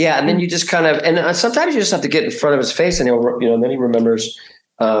 Yeah, and then you just kind of, and sometimes you just have to get in front of his face, and then he remembers.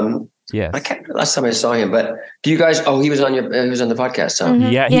 Yes, I can't remember last time I saw him, but do you guys? Oh, he was on the podcast. So. Mm-hmm.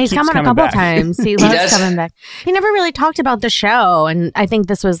 Yeah, he's come on a couple times. He loves coming back. He never really talked about the show, and I think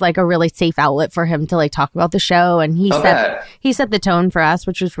this was like a really safe outlet for him to like talk about the show. And he set the tone for us,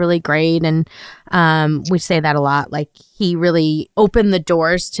 which was really great. And we say that a lot. Like he really opened the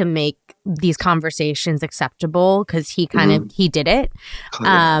doors to make these conversations acceptable because he he did it.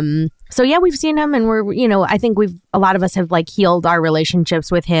 So yeah, we've seen him, and we're I think a lot of us have like healed our relationships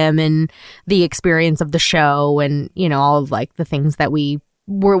with him and the experience of the show, and all of like the things that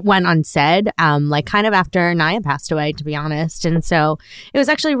went unsaid, like kind of after Naya passed away, to be honest. And so it was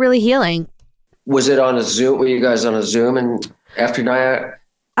actually really healing. Was it on a Zoom? Were you guys on a Zoom and after Naya?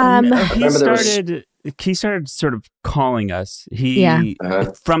 He started sort of calling us.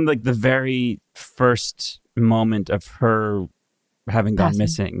 From like the very first moment of her having gone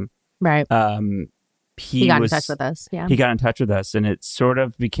missing. Right. He got in touch with us. Yeah. He got in touch with us, and it sort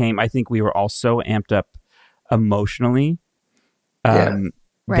of became, I think we were all so amped up emotionally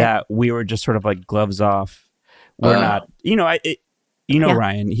that we were just sort of like gloves off. We're not,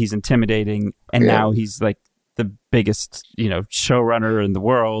 Ryan, he's intimidating, and now he's like the biggest, showrunner in the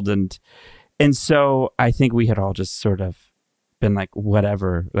world. And so I think we had all just sort of been like,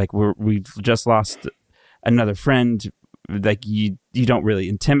 whatever, like we've just lost another friend. Like you don't really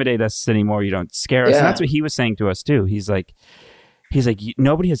intimidate us anymore. You don't scare us. And that's what he was saying to us too. He's like,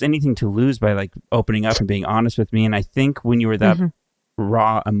 nobody has anything to lose by like opening up and being honest with me. And I think when you were that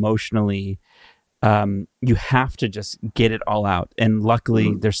raw emotionally, you have to just get it all out. And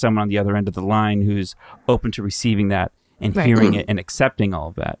luckily there's someone on the other end of the line who's open to receiving that and hearing it and accepting all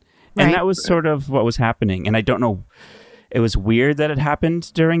of that. And that was sort of what was happening. And I don't know, it was weird that it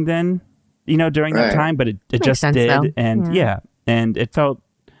happened during that time, but it just did. Though. And and it felt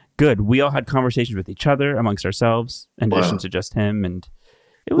good. We all had conversations with each other amongst ourselves in addition to just him. And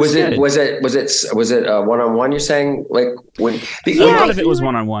it was good. Was it one-on-one? You're saying like when a lot of it was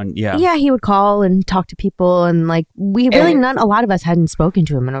one-on-one. Yeah. Yeah. He would call and talk to people, and like a lot of us hadn't spoken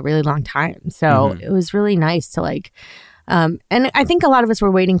to him in a really long time. So it was really nice to like, and I think a lot of us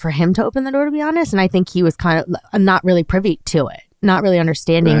were waiting for him to open the door, to be honest. And I think he was kind of not really privy to it, not really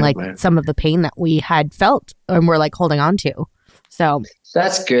understanding some of the pain that we had felt and we're like holding on to. So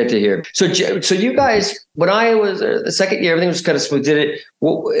that's good to hear. So you guys, when I was the second year, everything was kind of smooth. Did it?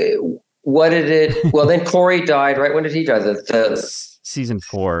 What did it? Well, then Corey died. Right? When did he die? The season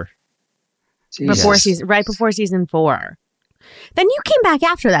 4. Right before season 4. Then you came back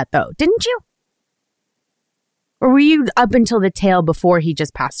after that, though, didn't you? Or were you up until the tail before he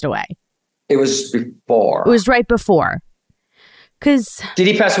just passed away? It was before. It was right before. Did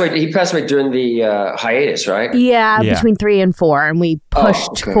he pass away? He passed away during the hiatus, right? Yeah, between 3 and 4, and we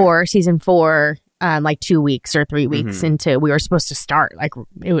pushed for season 4, like 2 weeks or 3 weeks into. We were supposed to start. Like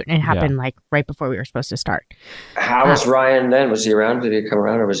it happened like right before we were supposed to start. How was Ryan then? Was he around? Did he come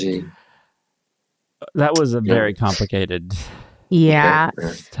around, or was he? That was a very complicated. Yeah.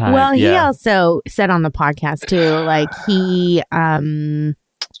 Time. Well, he also said on the podcast too, like he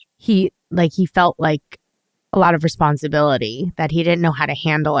felt like a lot of responsibility, that he didn't know how to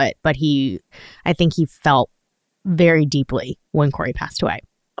handle it, but I think he felt very deeply when Corey passed away.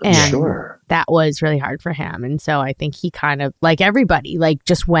 And that was really hard for him. And so I think he kind of, like everybody, like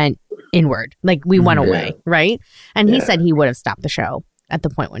just went inward. Like we went away, right? And he said he would have stopped the show at the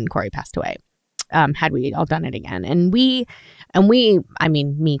point when Corey passed away, had we all done it again. And me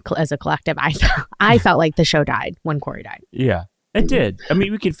as a collective, I felt like the show died when Corey died. Yeah, it did. I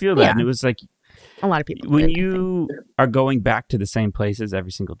mean, we could feel that. And it was like, a lot of people. When you are going back to the same places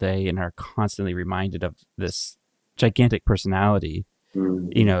every single day and are constantly reminded of this gigantic personality,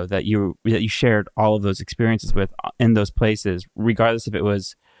 you know, that you shared all of those experiences with in those places, regardless if it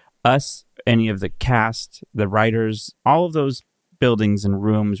was us, any of the cast, the writers, all of those buildings and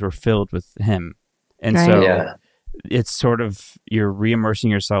rooms were filled with him. And so it's sort of, you're re-immersing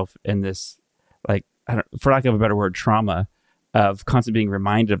yourself in this, like, for lack of a better word, trauma of constantly being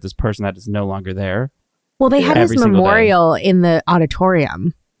reminded of this person that is no longer there. Well, they had his memorial in the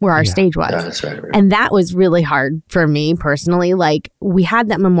auditorium where our stage was. Yeah, that's right. And that was really hard for me personally. Like, we had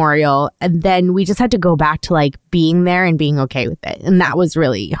that memorial and then we just had to go back to like being there and being okay with it. And that was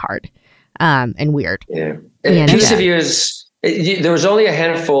really hard and weird. Yeah. And piece of you is, there was only a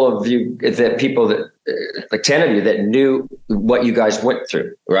handful of you, that people that, like 10 of you that knew what you guys went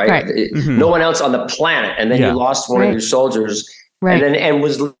through, right? No one else on the planet. And then you lost one of your soldiers. Right. And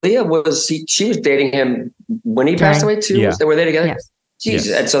was Leah, she was dating him when he passed away too? Yeah. Were they together? Yes. Jesus.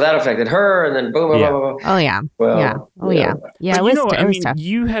 Yes. And so that affected her, and then boom, blah, blah, blah. Oh, yeah. Well, yeah. Oh, yeah. Yeah, it was tough.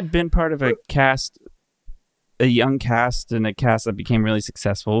 You had been part of a young cast, and a cast that became really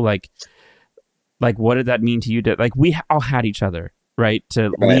successful. Like, what did that mean to you? Like, we all had each other, right? To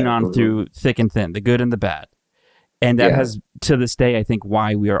lean on through thick and thin, the good and the bad. And that has, to this day, I think,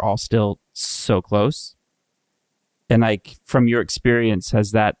 why we are all still so close. And, like, from your experience,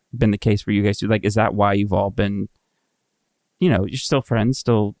 has that been the case for you guys too? Like, is that why you've all been, you know, you're still friends,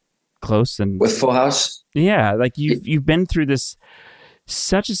 still close? And with Full House? Yeah, like, you've been through this,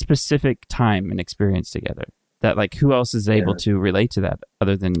 such a specific time and experience together. That, like, who else is able to relate to that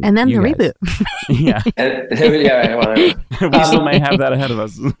other than and then you the guys? Reboot. We still may have that ahead of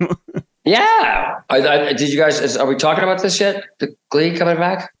us. Did you guys? Are we talking about this yet? The Glee coming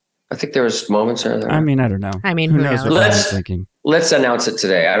back? I think there was moments there. I mean, I don't know. I mean, who knows what I'm thinking? Let's announce it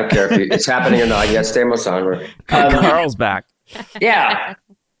today. I don't care if it's happening or not. Yes, Stamos on. Carl's back. Yeah.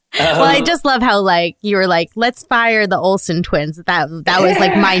 Well, I just love how, like, you were like, let's fire the Olsen twins. That was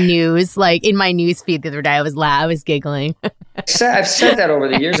like my news. Like, in my news feed the other day, I was giggling. I've said that over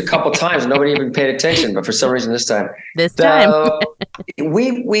the years a couple times. Nobody even paid attention, but for some reason this time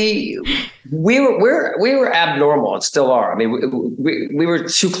we were abnormal and still are. I mean, we were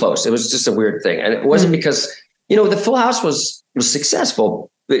too close. It was just a weird thing, and it wasn't because, you know, the Full House was successful.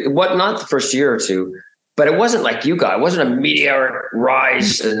 What, not the first year or two. But it wasn't like you got. It wasn't a meteoric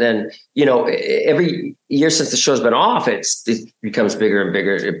rise, and then, you know, every year since the show's been off, it becomes bigger and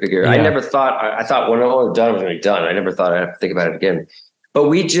bigger and bigger. Yeah. I never thought. I thought when all was done, it was going to be done. I never thought I'd have to think about it again. But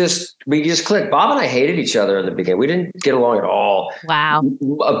we just clicked. Bob and I hated each other in the beginning. We didn't get along at all. Wow.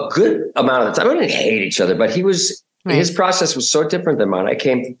 A good amount of the time. We didn't hate each other, but he was. Right. His process was so different than mine. I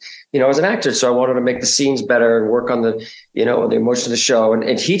came, you know, as an actor, so I wanted to make the scenes better and work on the, you know, the emotion of the show.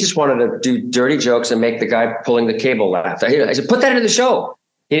 And he just wanted to do dirty jokes and make the guy pulling the cable laugh. I said, put that into the show.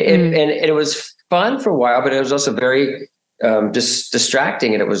 And it was fun for a while, but it was also very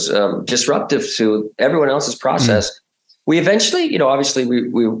distracting, and it was disruptive to everyone else's process. We eventually, you know, obviously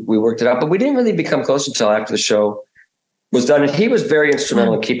we worked it out, but we didn't really become close until after the show was done. And he was very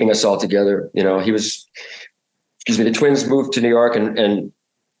instrumental in keeping us all together. You know, he was. The twins moved to New York and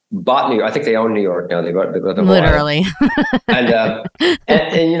bought New York. I think they own New York now. They bought the literally.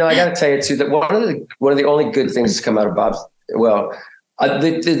 and you know, I got to tell you too that one of the only good things to come out of Bob's,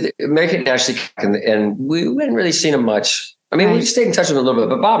 the American Ashley, and we hadn't really seen him much. I mean, we stayed in touch with him a little bit,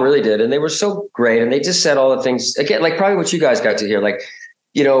 but Bob really did, and they were so great, and they just said all the things again, like probably what you guys got to hear, like.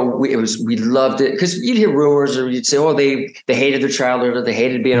 You know, we loved it because you'd hear rumors or you'd say, oh, they hated their childhood or they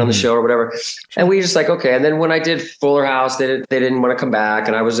hated being on the show or whatever. And we just like, okay. And then when I did Fuller House, they didn't want to come back,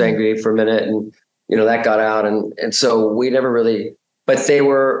 and I was angry for a minute, and, you know, that got out. And so we never really, but we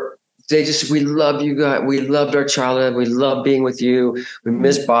love you guys. We loved our childhood. We loved being with you. We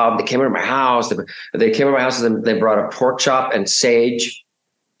miss Bob. They came over to my house. They came over to my house and they brought a pork chop and sage.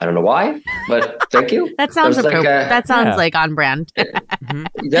 I don't know why, but thank you. That sounds appropriate. That sounds like on brand.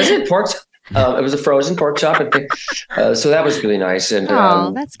 Does it? Pork? It was a frozen pork chop, so that was really nice. And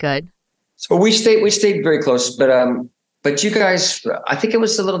that's good. So we stayed very close, but you guys, I think it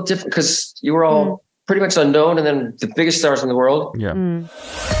was a little different because you were all pretty much unknown, and then the biggest stars in the world. Yeah.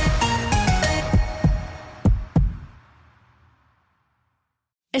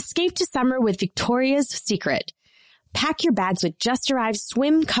 Escape to summer with Victoria's Secret. Pack your bags with just-arrived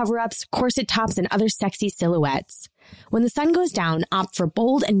swim cover-ups, corset tops, and other sexy silhouettes. When the sun goes down, opt for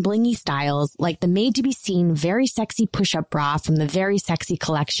bold and blingy styles like the made-to-be-seen Very Sexy Push-Up Bra from the Very Sexy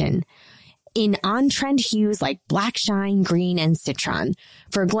collection, in on-trend hues like black shine, green, and citron.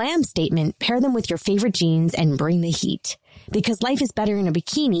 For a glam statement, pair them with your favorite jeans and bring the heat. Because life is better in a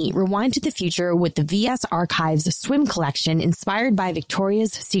bikini, rewind to the future with the VS Archives swim collection inspired by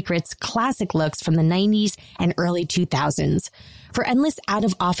Victoria's Secret's classic looks from the 90s and early 2000s. For endless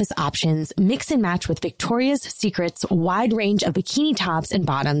out-of-office options, mix and match with Victoria's Secret's wide range of bikini tops and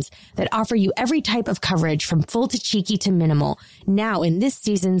bottoms that offer you every type of coverage from full to cheeky to minimal, now in this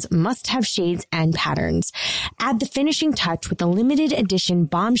season's must-have shades and patterns. Add the finishing touch with the limited edition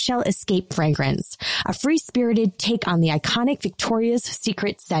Bombshell Escape fragrance, a free-spirited take on the iconic Victoria's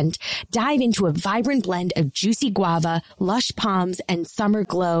Secret scent. Dive into a vibrant blend of juicy guava, lush palms, and summer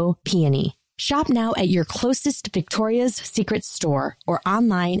glow peony. Shop now at your closest Victoria's Secret store or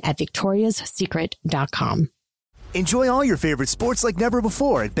online at victoriassecret.com. Enjoy all your favorite sports like never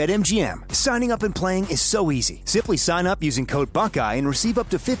before at BetMGM. Signing up and playing is so easy. Simply sign up using code Buckeye and receive up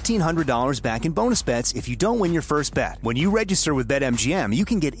to $1,500 back in bonus bets if you don't win your first bet. When you register with BetMGM, you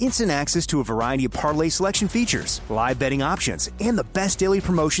can get instant access to a variety of parlay selection features, live betting options, and the best daily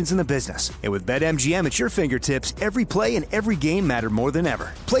promotions in the business. And with BetMGM at your fingertips, every play and every game matter more than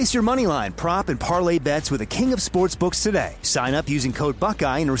ever. Place your moneyline, prop, and parlay bets with the king of sportsbooks today. Sign up using code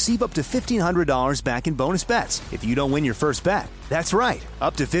Buckeye and receive up to $1,500 back in bonus bets if you don't win your first bet. That's right,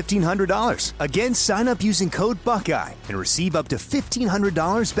 up to $1,500. Again, sign up using code Buckeye and receive up to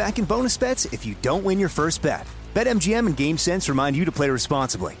 $1,500 back in bonus bets if you don't win your first bet. BetMGM and GameSense remind you to play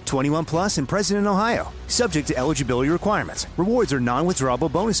responsibly. 21 plus and present in Ohio. Subject to eligibility requirements. Rewards are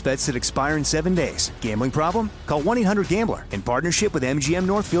non-withdrawable bonus bets that expire in 7 days. Gambling problem? Call 1-800-GAMBLER in partnership with MGM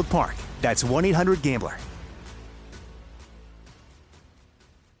Northfield Park. That's 1-800-GAMBLER.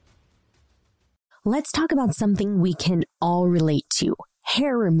 Let's talk about something we can all relate to.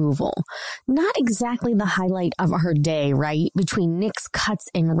 Hair removal. Not exactly the highlight of our day, right? Between nicks, cuts,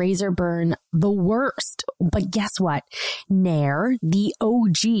 and razor burn, the worst. But guess what? Nair, the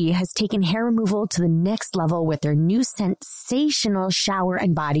OG, has taken hair removal to the next level with their new sensational shower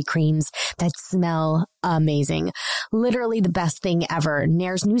and body creams that smell amazing. Literally the best thing ever.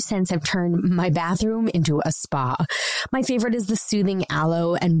 Nair's new scents have turned my bathroom into a spa. My favorite is the soothing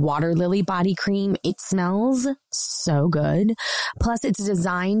aloe and water lily body cream. It smells so good. Plus, it's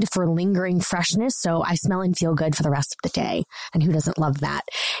designed for lingering freshness, so I smell and feel good for the rest of the day. And who doesn't love that?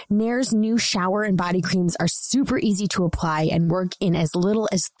 Nair's new shower and body creams are super easy to apply and work in as little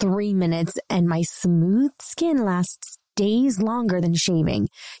as 3 minutes, and my smooth skin lasts days longer than shaving.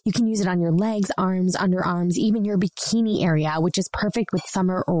 You can use it on your legs, arms, underarms, even your bikini area, which is perfect with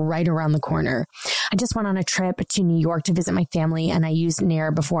summer right around the corner. I just went on a trip to New York to visit my family, and I used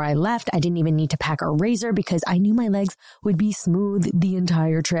Nair before I left. I didn't even need to pack a razor because I knew my legs would be smooth the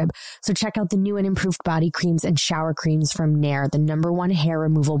entire trip. So check out the new and improved body creams and shower creams from Nair, the #1 hair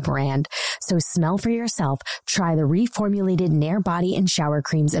removal brand. So smell for yourself. Try the reformulated Nair body and shower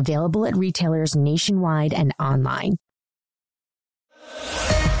creams available at retailers nationwide and online.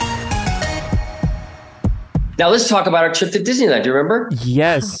 Now let's talk about our trip to Disneyland. Do you remember?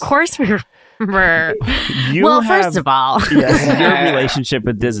 Yes. Of course we remember. Well, first of all. Yes, your relationship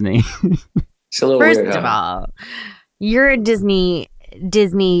with Disney. It's a little weird, First of all, you're a Disney's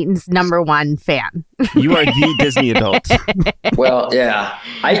 #1 fan. You are the Disney adult. Well, yeah.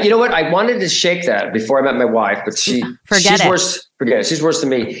 You know what? I wanted to shake that before I met my wife, but she's worse. Forget it. She's worse than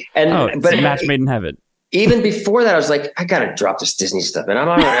me. And but match made in heaven. Even before that, I was like, I got to drop this Disney stuff. And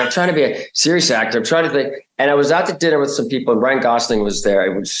I'm trying to be a serious actor. I'm trying to think. And I was out to dinner with some people, and Ryan Gosling was there.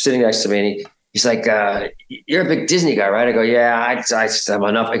 I was sitting next to me, and he's like, you're a big Disney guy, right? I go, yeah, I'm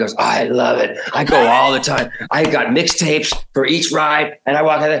enough. He goes, oh, I love it. I go all the time. I got mixtapes for each ride, and I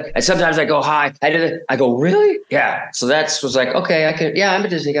walk out, and sometimes I go high. I go, really? Yeah. So was like, okay, I'm a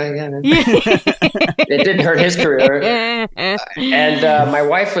Disney guy. Yeah, man. It didn't hurt his career. And my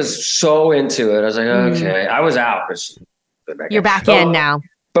wife was so into it. I was like, okay. I was out. You're back in now.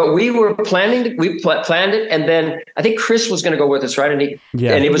 But we were planned it, and then I think Chris was going to go with us, right? And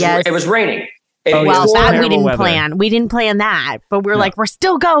it was raining. That we didn't plan. We didn't plan that, but we're like, we're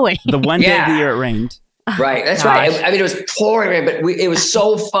still going. The one day of the year it rained. Right, that's right. I mean, it was pouring rain, but it was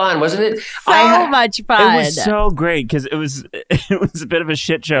so fun, wasn't it? So much fun. It was so great because it was a bit of a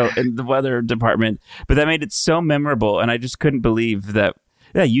shit show in the weather department, but that made it so memorable, and I just couldn't believe that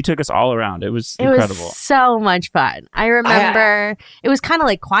Yeah, you took us all around. It was incredible. Was so much fun. I remember it was kind of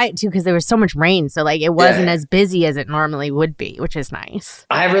like quiet too because there was so much rain. So like it wasn't as busy as it normally would be, which is nice.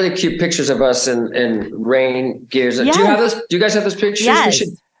 I have really cute pictures of us in rain gears. Yes. Do you have those? Do you guys have those pictures? Yes. You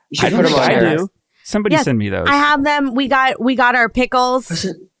should put them on here. there. Do. Somebody send me those. I have them. We got our pickles.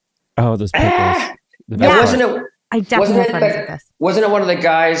 Oh, those pickles. Wasn't it? I definitely have photos of this. Wasn't it one of the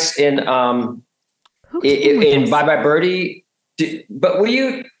guys in Bye Bye Birdie? But were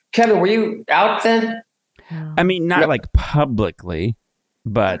you, Kevin? Were you out then? I mean, not like publicly,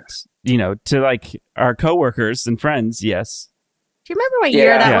 but to like our coworkers and friends. Yes. Do you remember what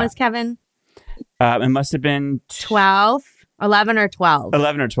year that was, Kevin? It must have been 12, 11 or 12.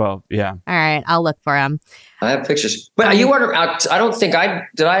 11 or 12. Yeah. All right, I'll look for them. I have pictures, but you weren't out. I don't think I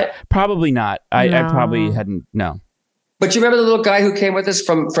did. Probably not. I probably hadn't. No. But you remember the little guy who came with us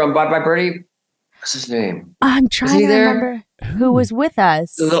from Bye Bye Birdie? What's his name? I'm trying to remember who was with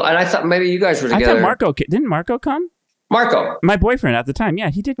us. And I thought maybe you guys were together. I thought didn't Marco come? Marco, my boyfriend at the time.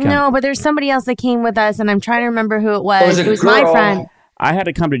 Yeah, he did come. No, but there's somebody else that came with us, and I'm trying to remember who it was. It was my friend. I had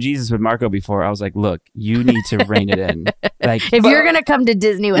to come to Jesus with Marco before. I was like, look, you need to rein it in. Like, if you're going to come to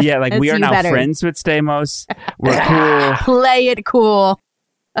Disney with us, we are now friends with Stamos. We're cool. Play it cool.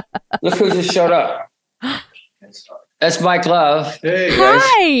 Look who just showed up. That's Mike Love. Hey, guys.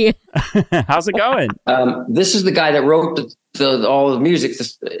 Hi. How's it going? This is the guy that wrote all the music.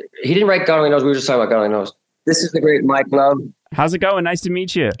 He didn't write God Only Knows. We were just talking about God Only Knows. This is the great Mike Love. How's it going? Nice to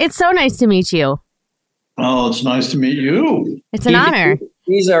meet you. It's so nice to meet you. Oh, it's nice to meet you. It's an honor.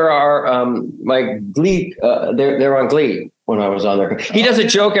 These are our my Glee. They're on Glee when I was on there. He does a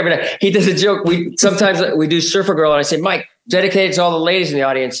joke every day. He does a joke. Sometimes we do Surfer Girl, and I say, Mike, dedicated to all the ladies in the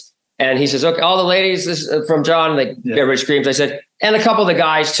audience. And he says, okay, all the ladies, this is from John. Everybody screams. I said, and a couple of the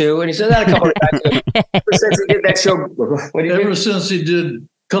guys too. And he said, and a couple of the guys too. Ever since he did that show, since he did a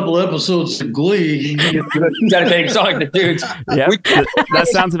couple episodes of Glee, he dedicating songs to dudes. Yeah, that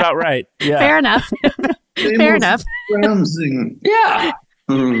sounds about right. Yeah, fair enough. Fair enough. Yeah.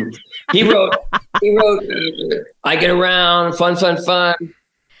 He wrote I Get Around, Fun.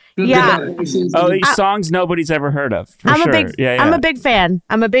 Yeah. Oh, these songs nobody's ever heard of. I'm a big fan.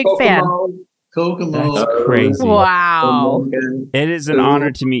 I'm a big fan. Kokomo. That's crazy. Wow. It is an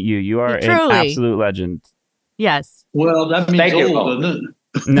honor to meet you. You are an absolute legend. Yes. Well, that means old, doesn't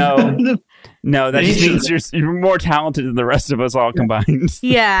it? No, that just means you're more talented than the rest of us all combined.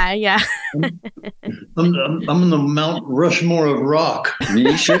 Yeah. I'm in the Mount Rushmore of rock.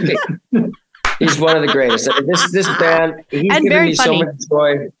 You should be. He's one of the greatest. This band, he's given me so much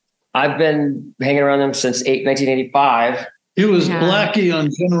joy. I've been hanging around them since 1985. He was Blackie on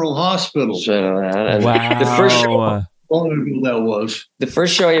General Hospital. Wow. The first show, the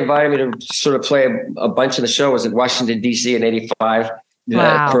first show he invited me to sort of play a bunch of the show was in Washington, D.C. in 85 for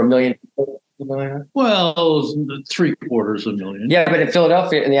 $1 million. Well, it was 750,000. Yeah, but in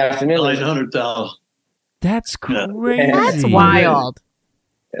Philadelphia in the afternoon. 900,000. That's crazy. That's wild.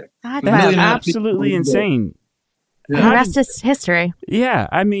 That's absolutely insane. Yeah. The rest is history. Yeah,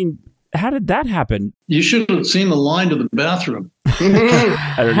 I mean, how did that happen? You should have seen the line to the bathroom.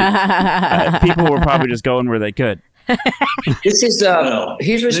 I don't know. People were probably just going where they could. This is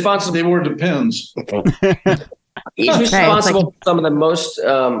he's responsible. They were Depends. He's responsible for some of the most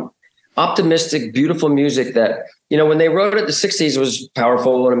optimistic, beautiful music that, when they wrote it in the 60s, it was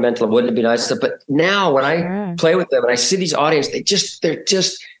powerful and mental. Wouldn't it be nice? But now when I play with them and I see these audience, they're just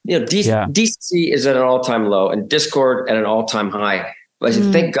decency is at an all-time low and discord at an all-time high. But I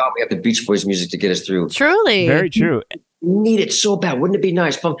said, thank God we have the Beach Boys music to get us through. Truly. Very true. We need it so bad. Wouldn't it be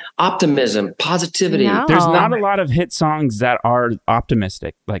nice? Optimism, positivity. No. There's not a lot of hit songs that are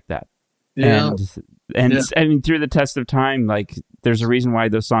optimistic like that. Yeah. And I mean, through the test of time, like there's a reason why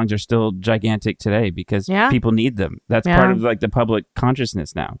those songs are still gigantic today because people need them. That's part of like the public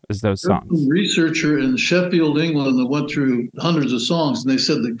consciousness now is those songs. There's a researcher in Sheffield, England that went through hundreds of songs and they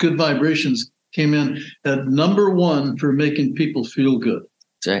said that Good Vibrations came in at #1 for making people feel good.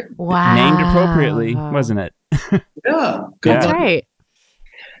 Right. Wow. Named appropriately, wasn't it? Yeah. That's right.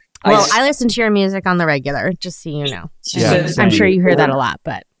 Well, I listen to your music on the regular, just so you know. I'm sure you hear that a lot,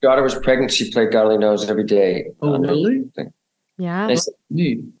 but. Daughter was pregnant. She played God Only Knows every day. Oh, really? Yeah.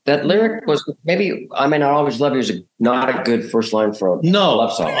 That lyric was maybe I may not always love you is not a good first line for a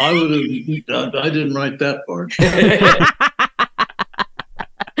love song. I would have. I didn't write that part.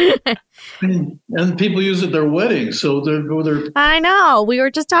 And people use it at their weddings, so they're. I know. We were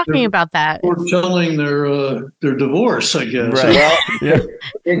just talking about that. Or telling their divorce, I guess. Right. Well,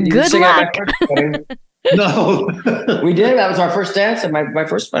 good luck. No. We did. That was our first dance at my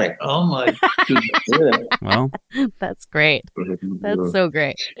first wedding. Oh my goodness. Well, that's great. That's so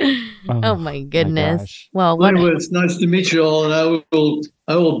great. Oh my goodness. Well, anyway, it's nice to meet you all, and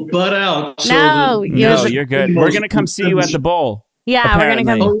I will butt out. No, you're good. We're gonna come see you at the bowl. Yeah, apparently.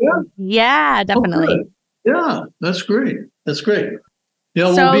 We're gonna come. Oh, yeah? Yeah, definitely. Yeah, that's great. That's great.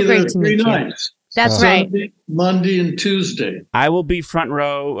 Yeah, so we'll be there great to meet 3 you. nights. That's Sunday, right. Monday and Tuesday. I will be front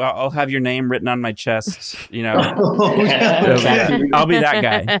row. I'll have your name written on my chest. You know, Oh, yeah. I'll be that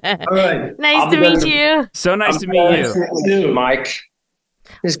guy. All right. Nice to meet you. So nice to meet you, Mike.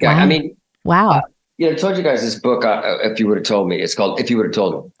 This guy. Wow. I mean, Wow. I told you guys this book. If you would have told me, it's called "If You Would Have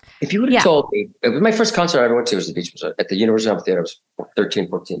Told Me." If you would have told me, it was my first concert I ever went to was the Beach Boys at the Universal Amphitheater. I was 13,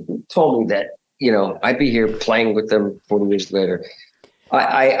 14. He told me that I'd be here playing with them 40 years later.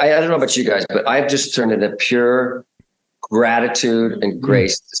 I don't know about you guys, but I've just turned into pure gratitude and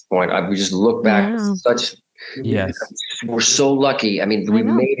grace at this point. We just look back with such. Yes, we're so lucky. I mean, we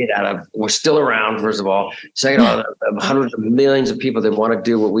made it we're still around, first of all. Second of all, hundreds of millions of people that want to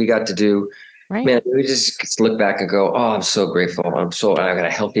do what we got to do. Right. Man, we just look back and go, oh, I'm so grateful. I've got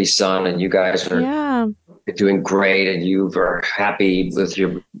a healthy son, and you guys are doing great, and you are happy with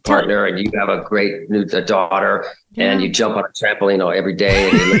your partner, and you have a great new daughter, and you jump on a trampoline every day,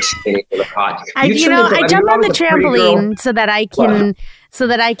 and you look skinny with a hot. I jump on the trampoline so that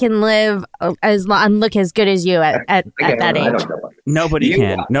I can live and look as good as you at that age. Nobody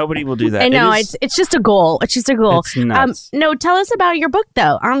can. Nobody will do that. I know it's just a goal. It's just a goal. It's nuts. No, tell us about your book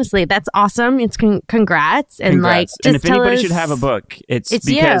though. Honestly, that's awesome. It's congrats and congrats. And if anybody should have a book, it's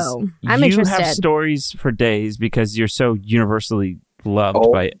because you. I'm interested. Have stories for days because you're so universally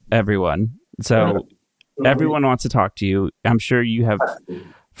loved by everyone. So everyone wants to talk to you. I'm sure you have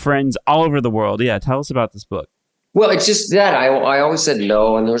friends all over the world. Yeah, tell us about this book. Well, it's just that I always said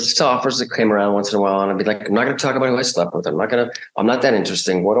no, and there was just offers that came around once in a while, and I'd be like, I'm not going to talk about who I slept with. I'm not that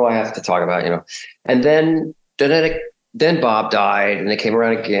interesting. What do I have to talk about? And then Bob died, and they came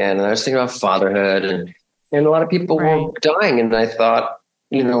around again, and I was thinking about fatherhood, and a lot of people were dying, and I thought,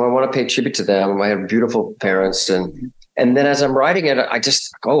 I want to pay tribute to them. I had beautiful parents, and then as I'm writing it, I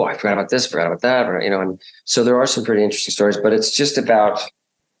just I forgot about this, forgot about that, and so there are some pretty interesting stories, but it's just about.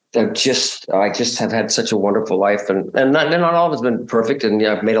 I just have had such a wonderful life, and not all of it's been perfect, and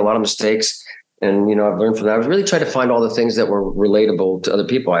I've made a lot of mistakes, and I've learned from that. I was really trying to find all the things that were relatable to other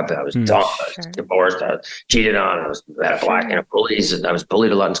people. I was dumb, I was divorced, I was cheated on, I was bullies, and I was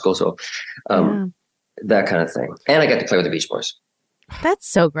bullied a lot in school, so that kind of thing. And I got to play with the Beach Boys. That's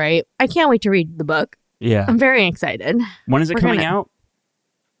so great! I can't wait to read the book. Yeah, I'm very excited. When is it coming out?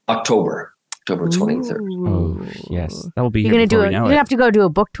 October 23rd. Oh, yes. That will be You're here you have to go do a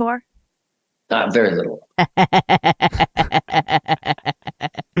book tour? Very little.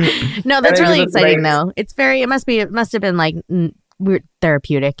 No, that's really exciting though. It must have been like weird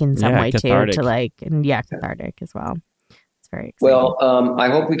therapeutic in some way cathartic. Too cathartic as well. It's very exciting. Well, I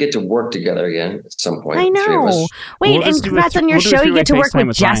hope we get to work together again at some point. I know. Wait, and congrats on your show. You get to work with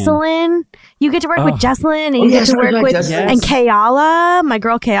Jesselyn. You get to work with Jesselyn, and you get to work with and Kayala, my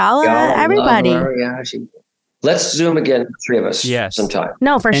girl Kayala, everybody. Let's Zoom again, the three of us, sometime.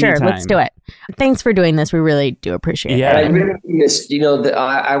 No, for sure. Let's do it. Thanks for doing this. We really do appreciate it. Yeah, I really missed,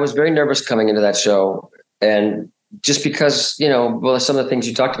 I was very nervous coming into that show, and just because, some of the things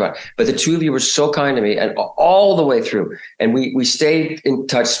you talked about, but the two of you were so kind to me and all the way through. And we stayed in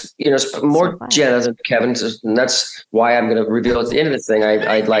touch, more Jenna than Kevin. And that's why I'm going to reveal at the end of the thing,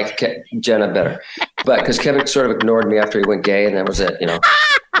 I like Jenna better. But because Kevin sort of ignored me after he went gay, and that was it,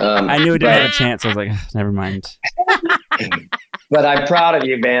 I knew I didn't have a chance. I was like, never mind. But I'm proud of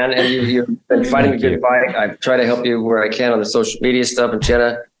you, man. And you've been fighting a good fight. I've tried to help you where I can on the social media stuff. And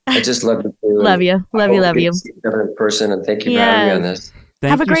Jenna, I just love you too. Love you. In person, and thank you for having me on this.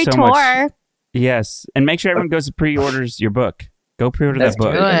 Have a great tour. Much. Yes, and make sure everyone goes to pre-orders your book. Go pre-order that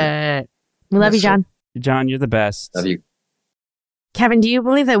book. We love you, John. John, you're the best. Love you, Kevin. Do you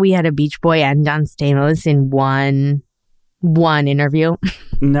believe that we had a Beach Boy and John Stamos in one interview?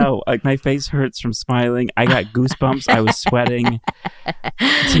 No, like my face hurts from smiling. I got goosebumps. I was sweating.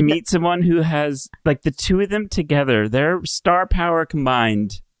 To meet someone who has like the two of them together, their star power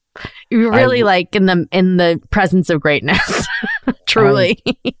combined. You're really in the presence of greatness. Truly.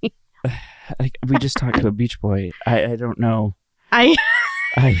 We just talked to a Beach Boy. I don't know.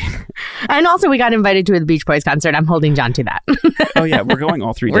 And also we got invited to the Beach Boys concert. I'm holding John to that. Oh yeah, we're going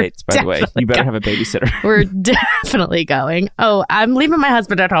all 3 dates, by the way. You better have a babysitter. We're definitely going. Oh, I'm leaving my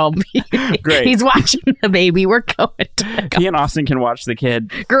husband at home. Great. He's watching the baby. We're going to He and Austin can watch the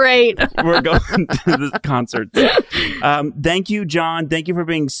kid. Great. We're going to the concert. Thank you, John. Thank you for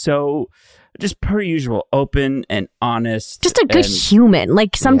being so just per usual, open and honest. Just a good human.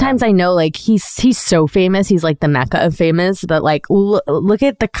 Like sometimes I know like he's so famous. He's like the mecca of famous, but like look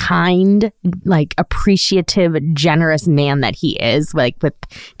at the kind, like appreciative, generous man that he is, like with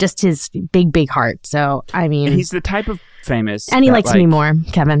just his big heart. So, I mean. And he's the type of famous. And he likes me more,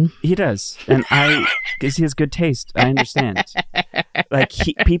 Kevin. He does. And because he has good taste. I understand. Like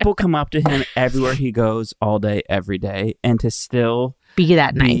people come up to him everywhere he goes all day, every day. And to still be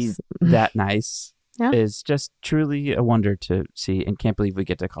that nice is just truly a wonder to see, and can't believe we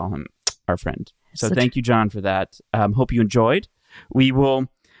get to call him our friend. So thank you, John, for that. Hope you enjoyed. We will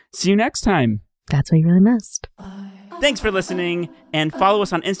see you next time. That's what you really missed. Thanks for listening, and follow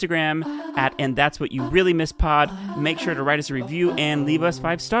us on Instagram at And That's What You Really Missed Pod. Make sure to write us a review and leave us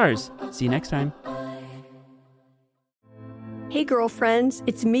 5 stars. See you next time. Hey girlfriends,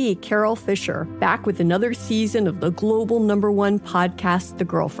 it's me, Carol Fisher, back with another season of the global #1 podcast, The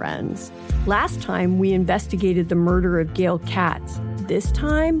Girlfriends. Last time, we investigated the murder of Gail Katz. This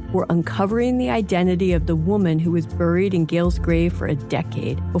time, we're uncovering the identity of the woman who was buried in Gail's grave for a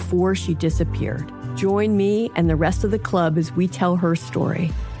decade before she disappeared. Join me and the rest of the club as we tell her story.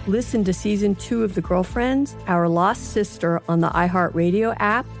 Listen to Season 2 of The Girlfriends, Our Lost Sister on the iHeartRadio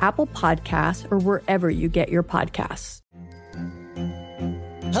app, Apple Podcasts, or wherever you get your podcasts.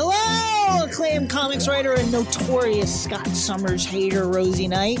 Hello, acclaimed comics writer and notorious Scott Summers hater, Rosie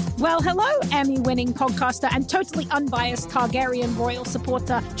Knight. Well, hello, Emmy-winning podcaster and totally unbiased Targaryen royal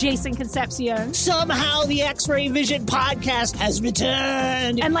supporter, Jason Concepcion. Somehow the X-Ray Vision podcast has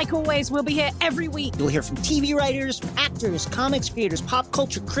returned. And like always, we'll be here every week. You'll hear from TV writers, actors, comics creators, pop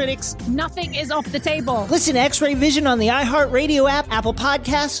culture critics. Nothing is off the table. Listen to X-Ray Vision on the iHeartRadio app, Apple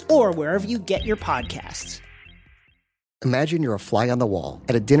Podcasts, or wherever you get your podcasts. Imagine you're a fly on the wall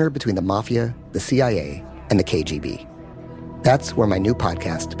at a dinner between the Mafia, the CIA, and the KGB. That's where my new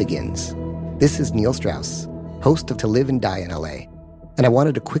podcast begins. This is Neil Strauss, host of To Live and Die in LA, and I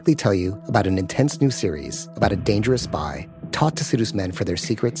wanted to quickly tell you about an intense new series about a dangerous spy taught to seduce men for their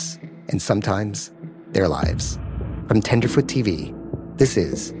secrets and sometimes their lives. From Tenderfoot TV, this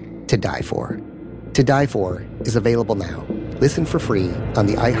is To Die For. To Die For is available now. Listen for free on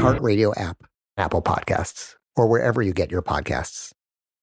the iHeartRadio app, Apple Podcasts, or wherever you get your podcasts.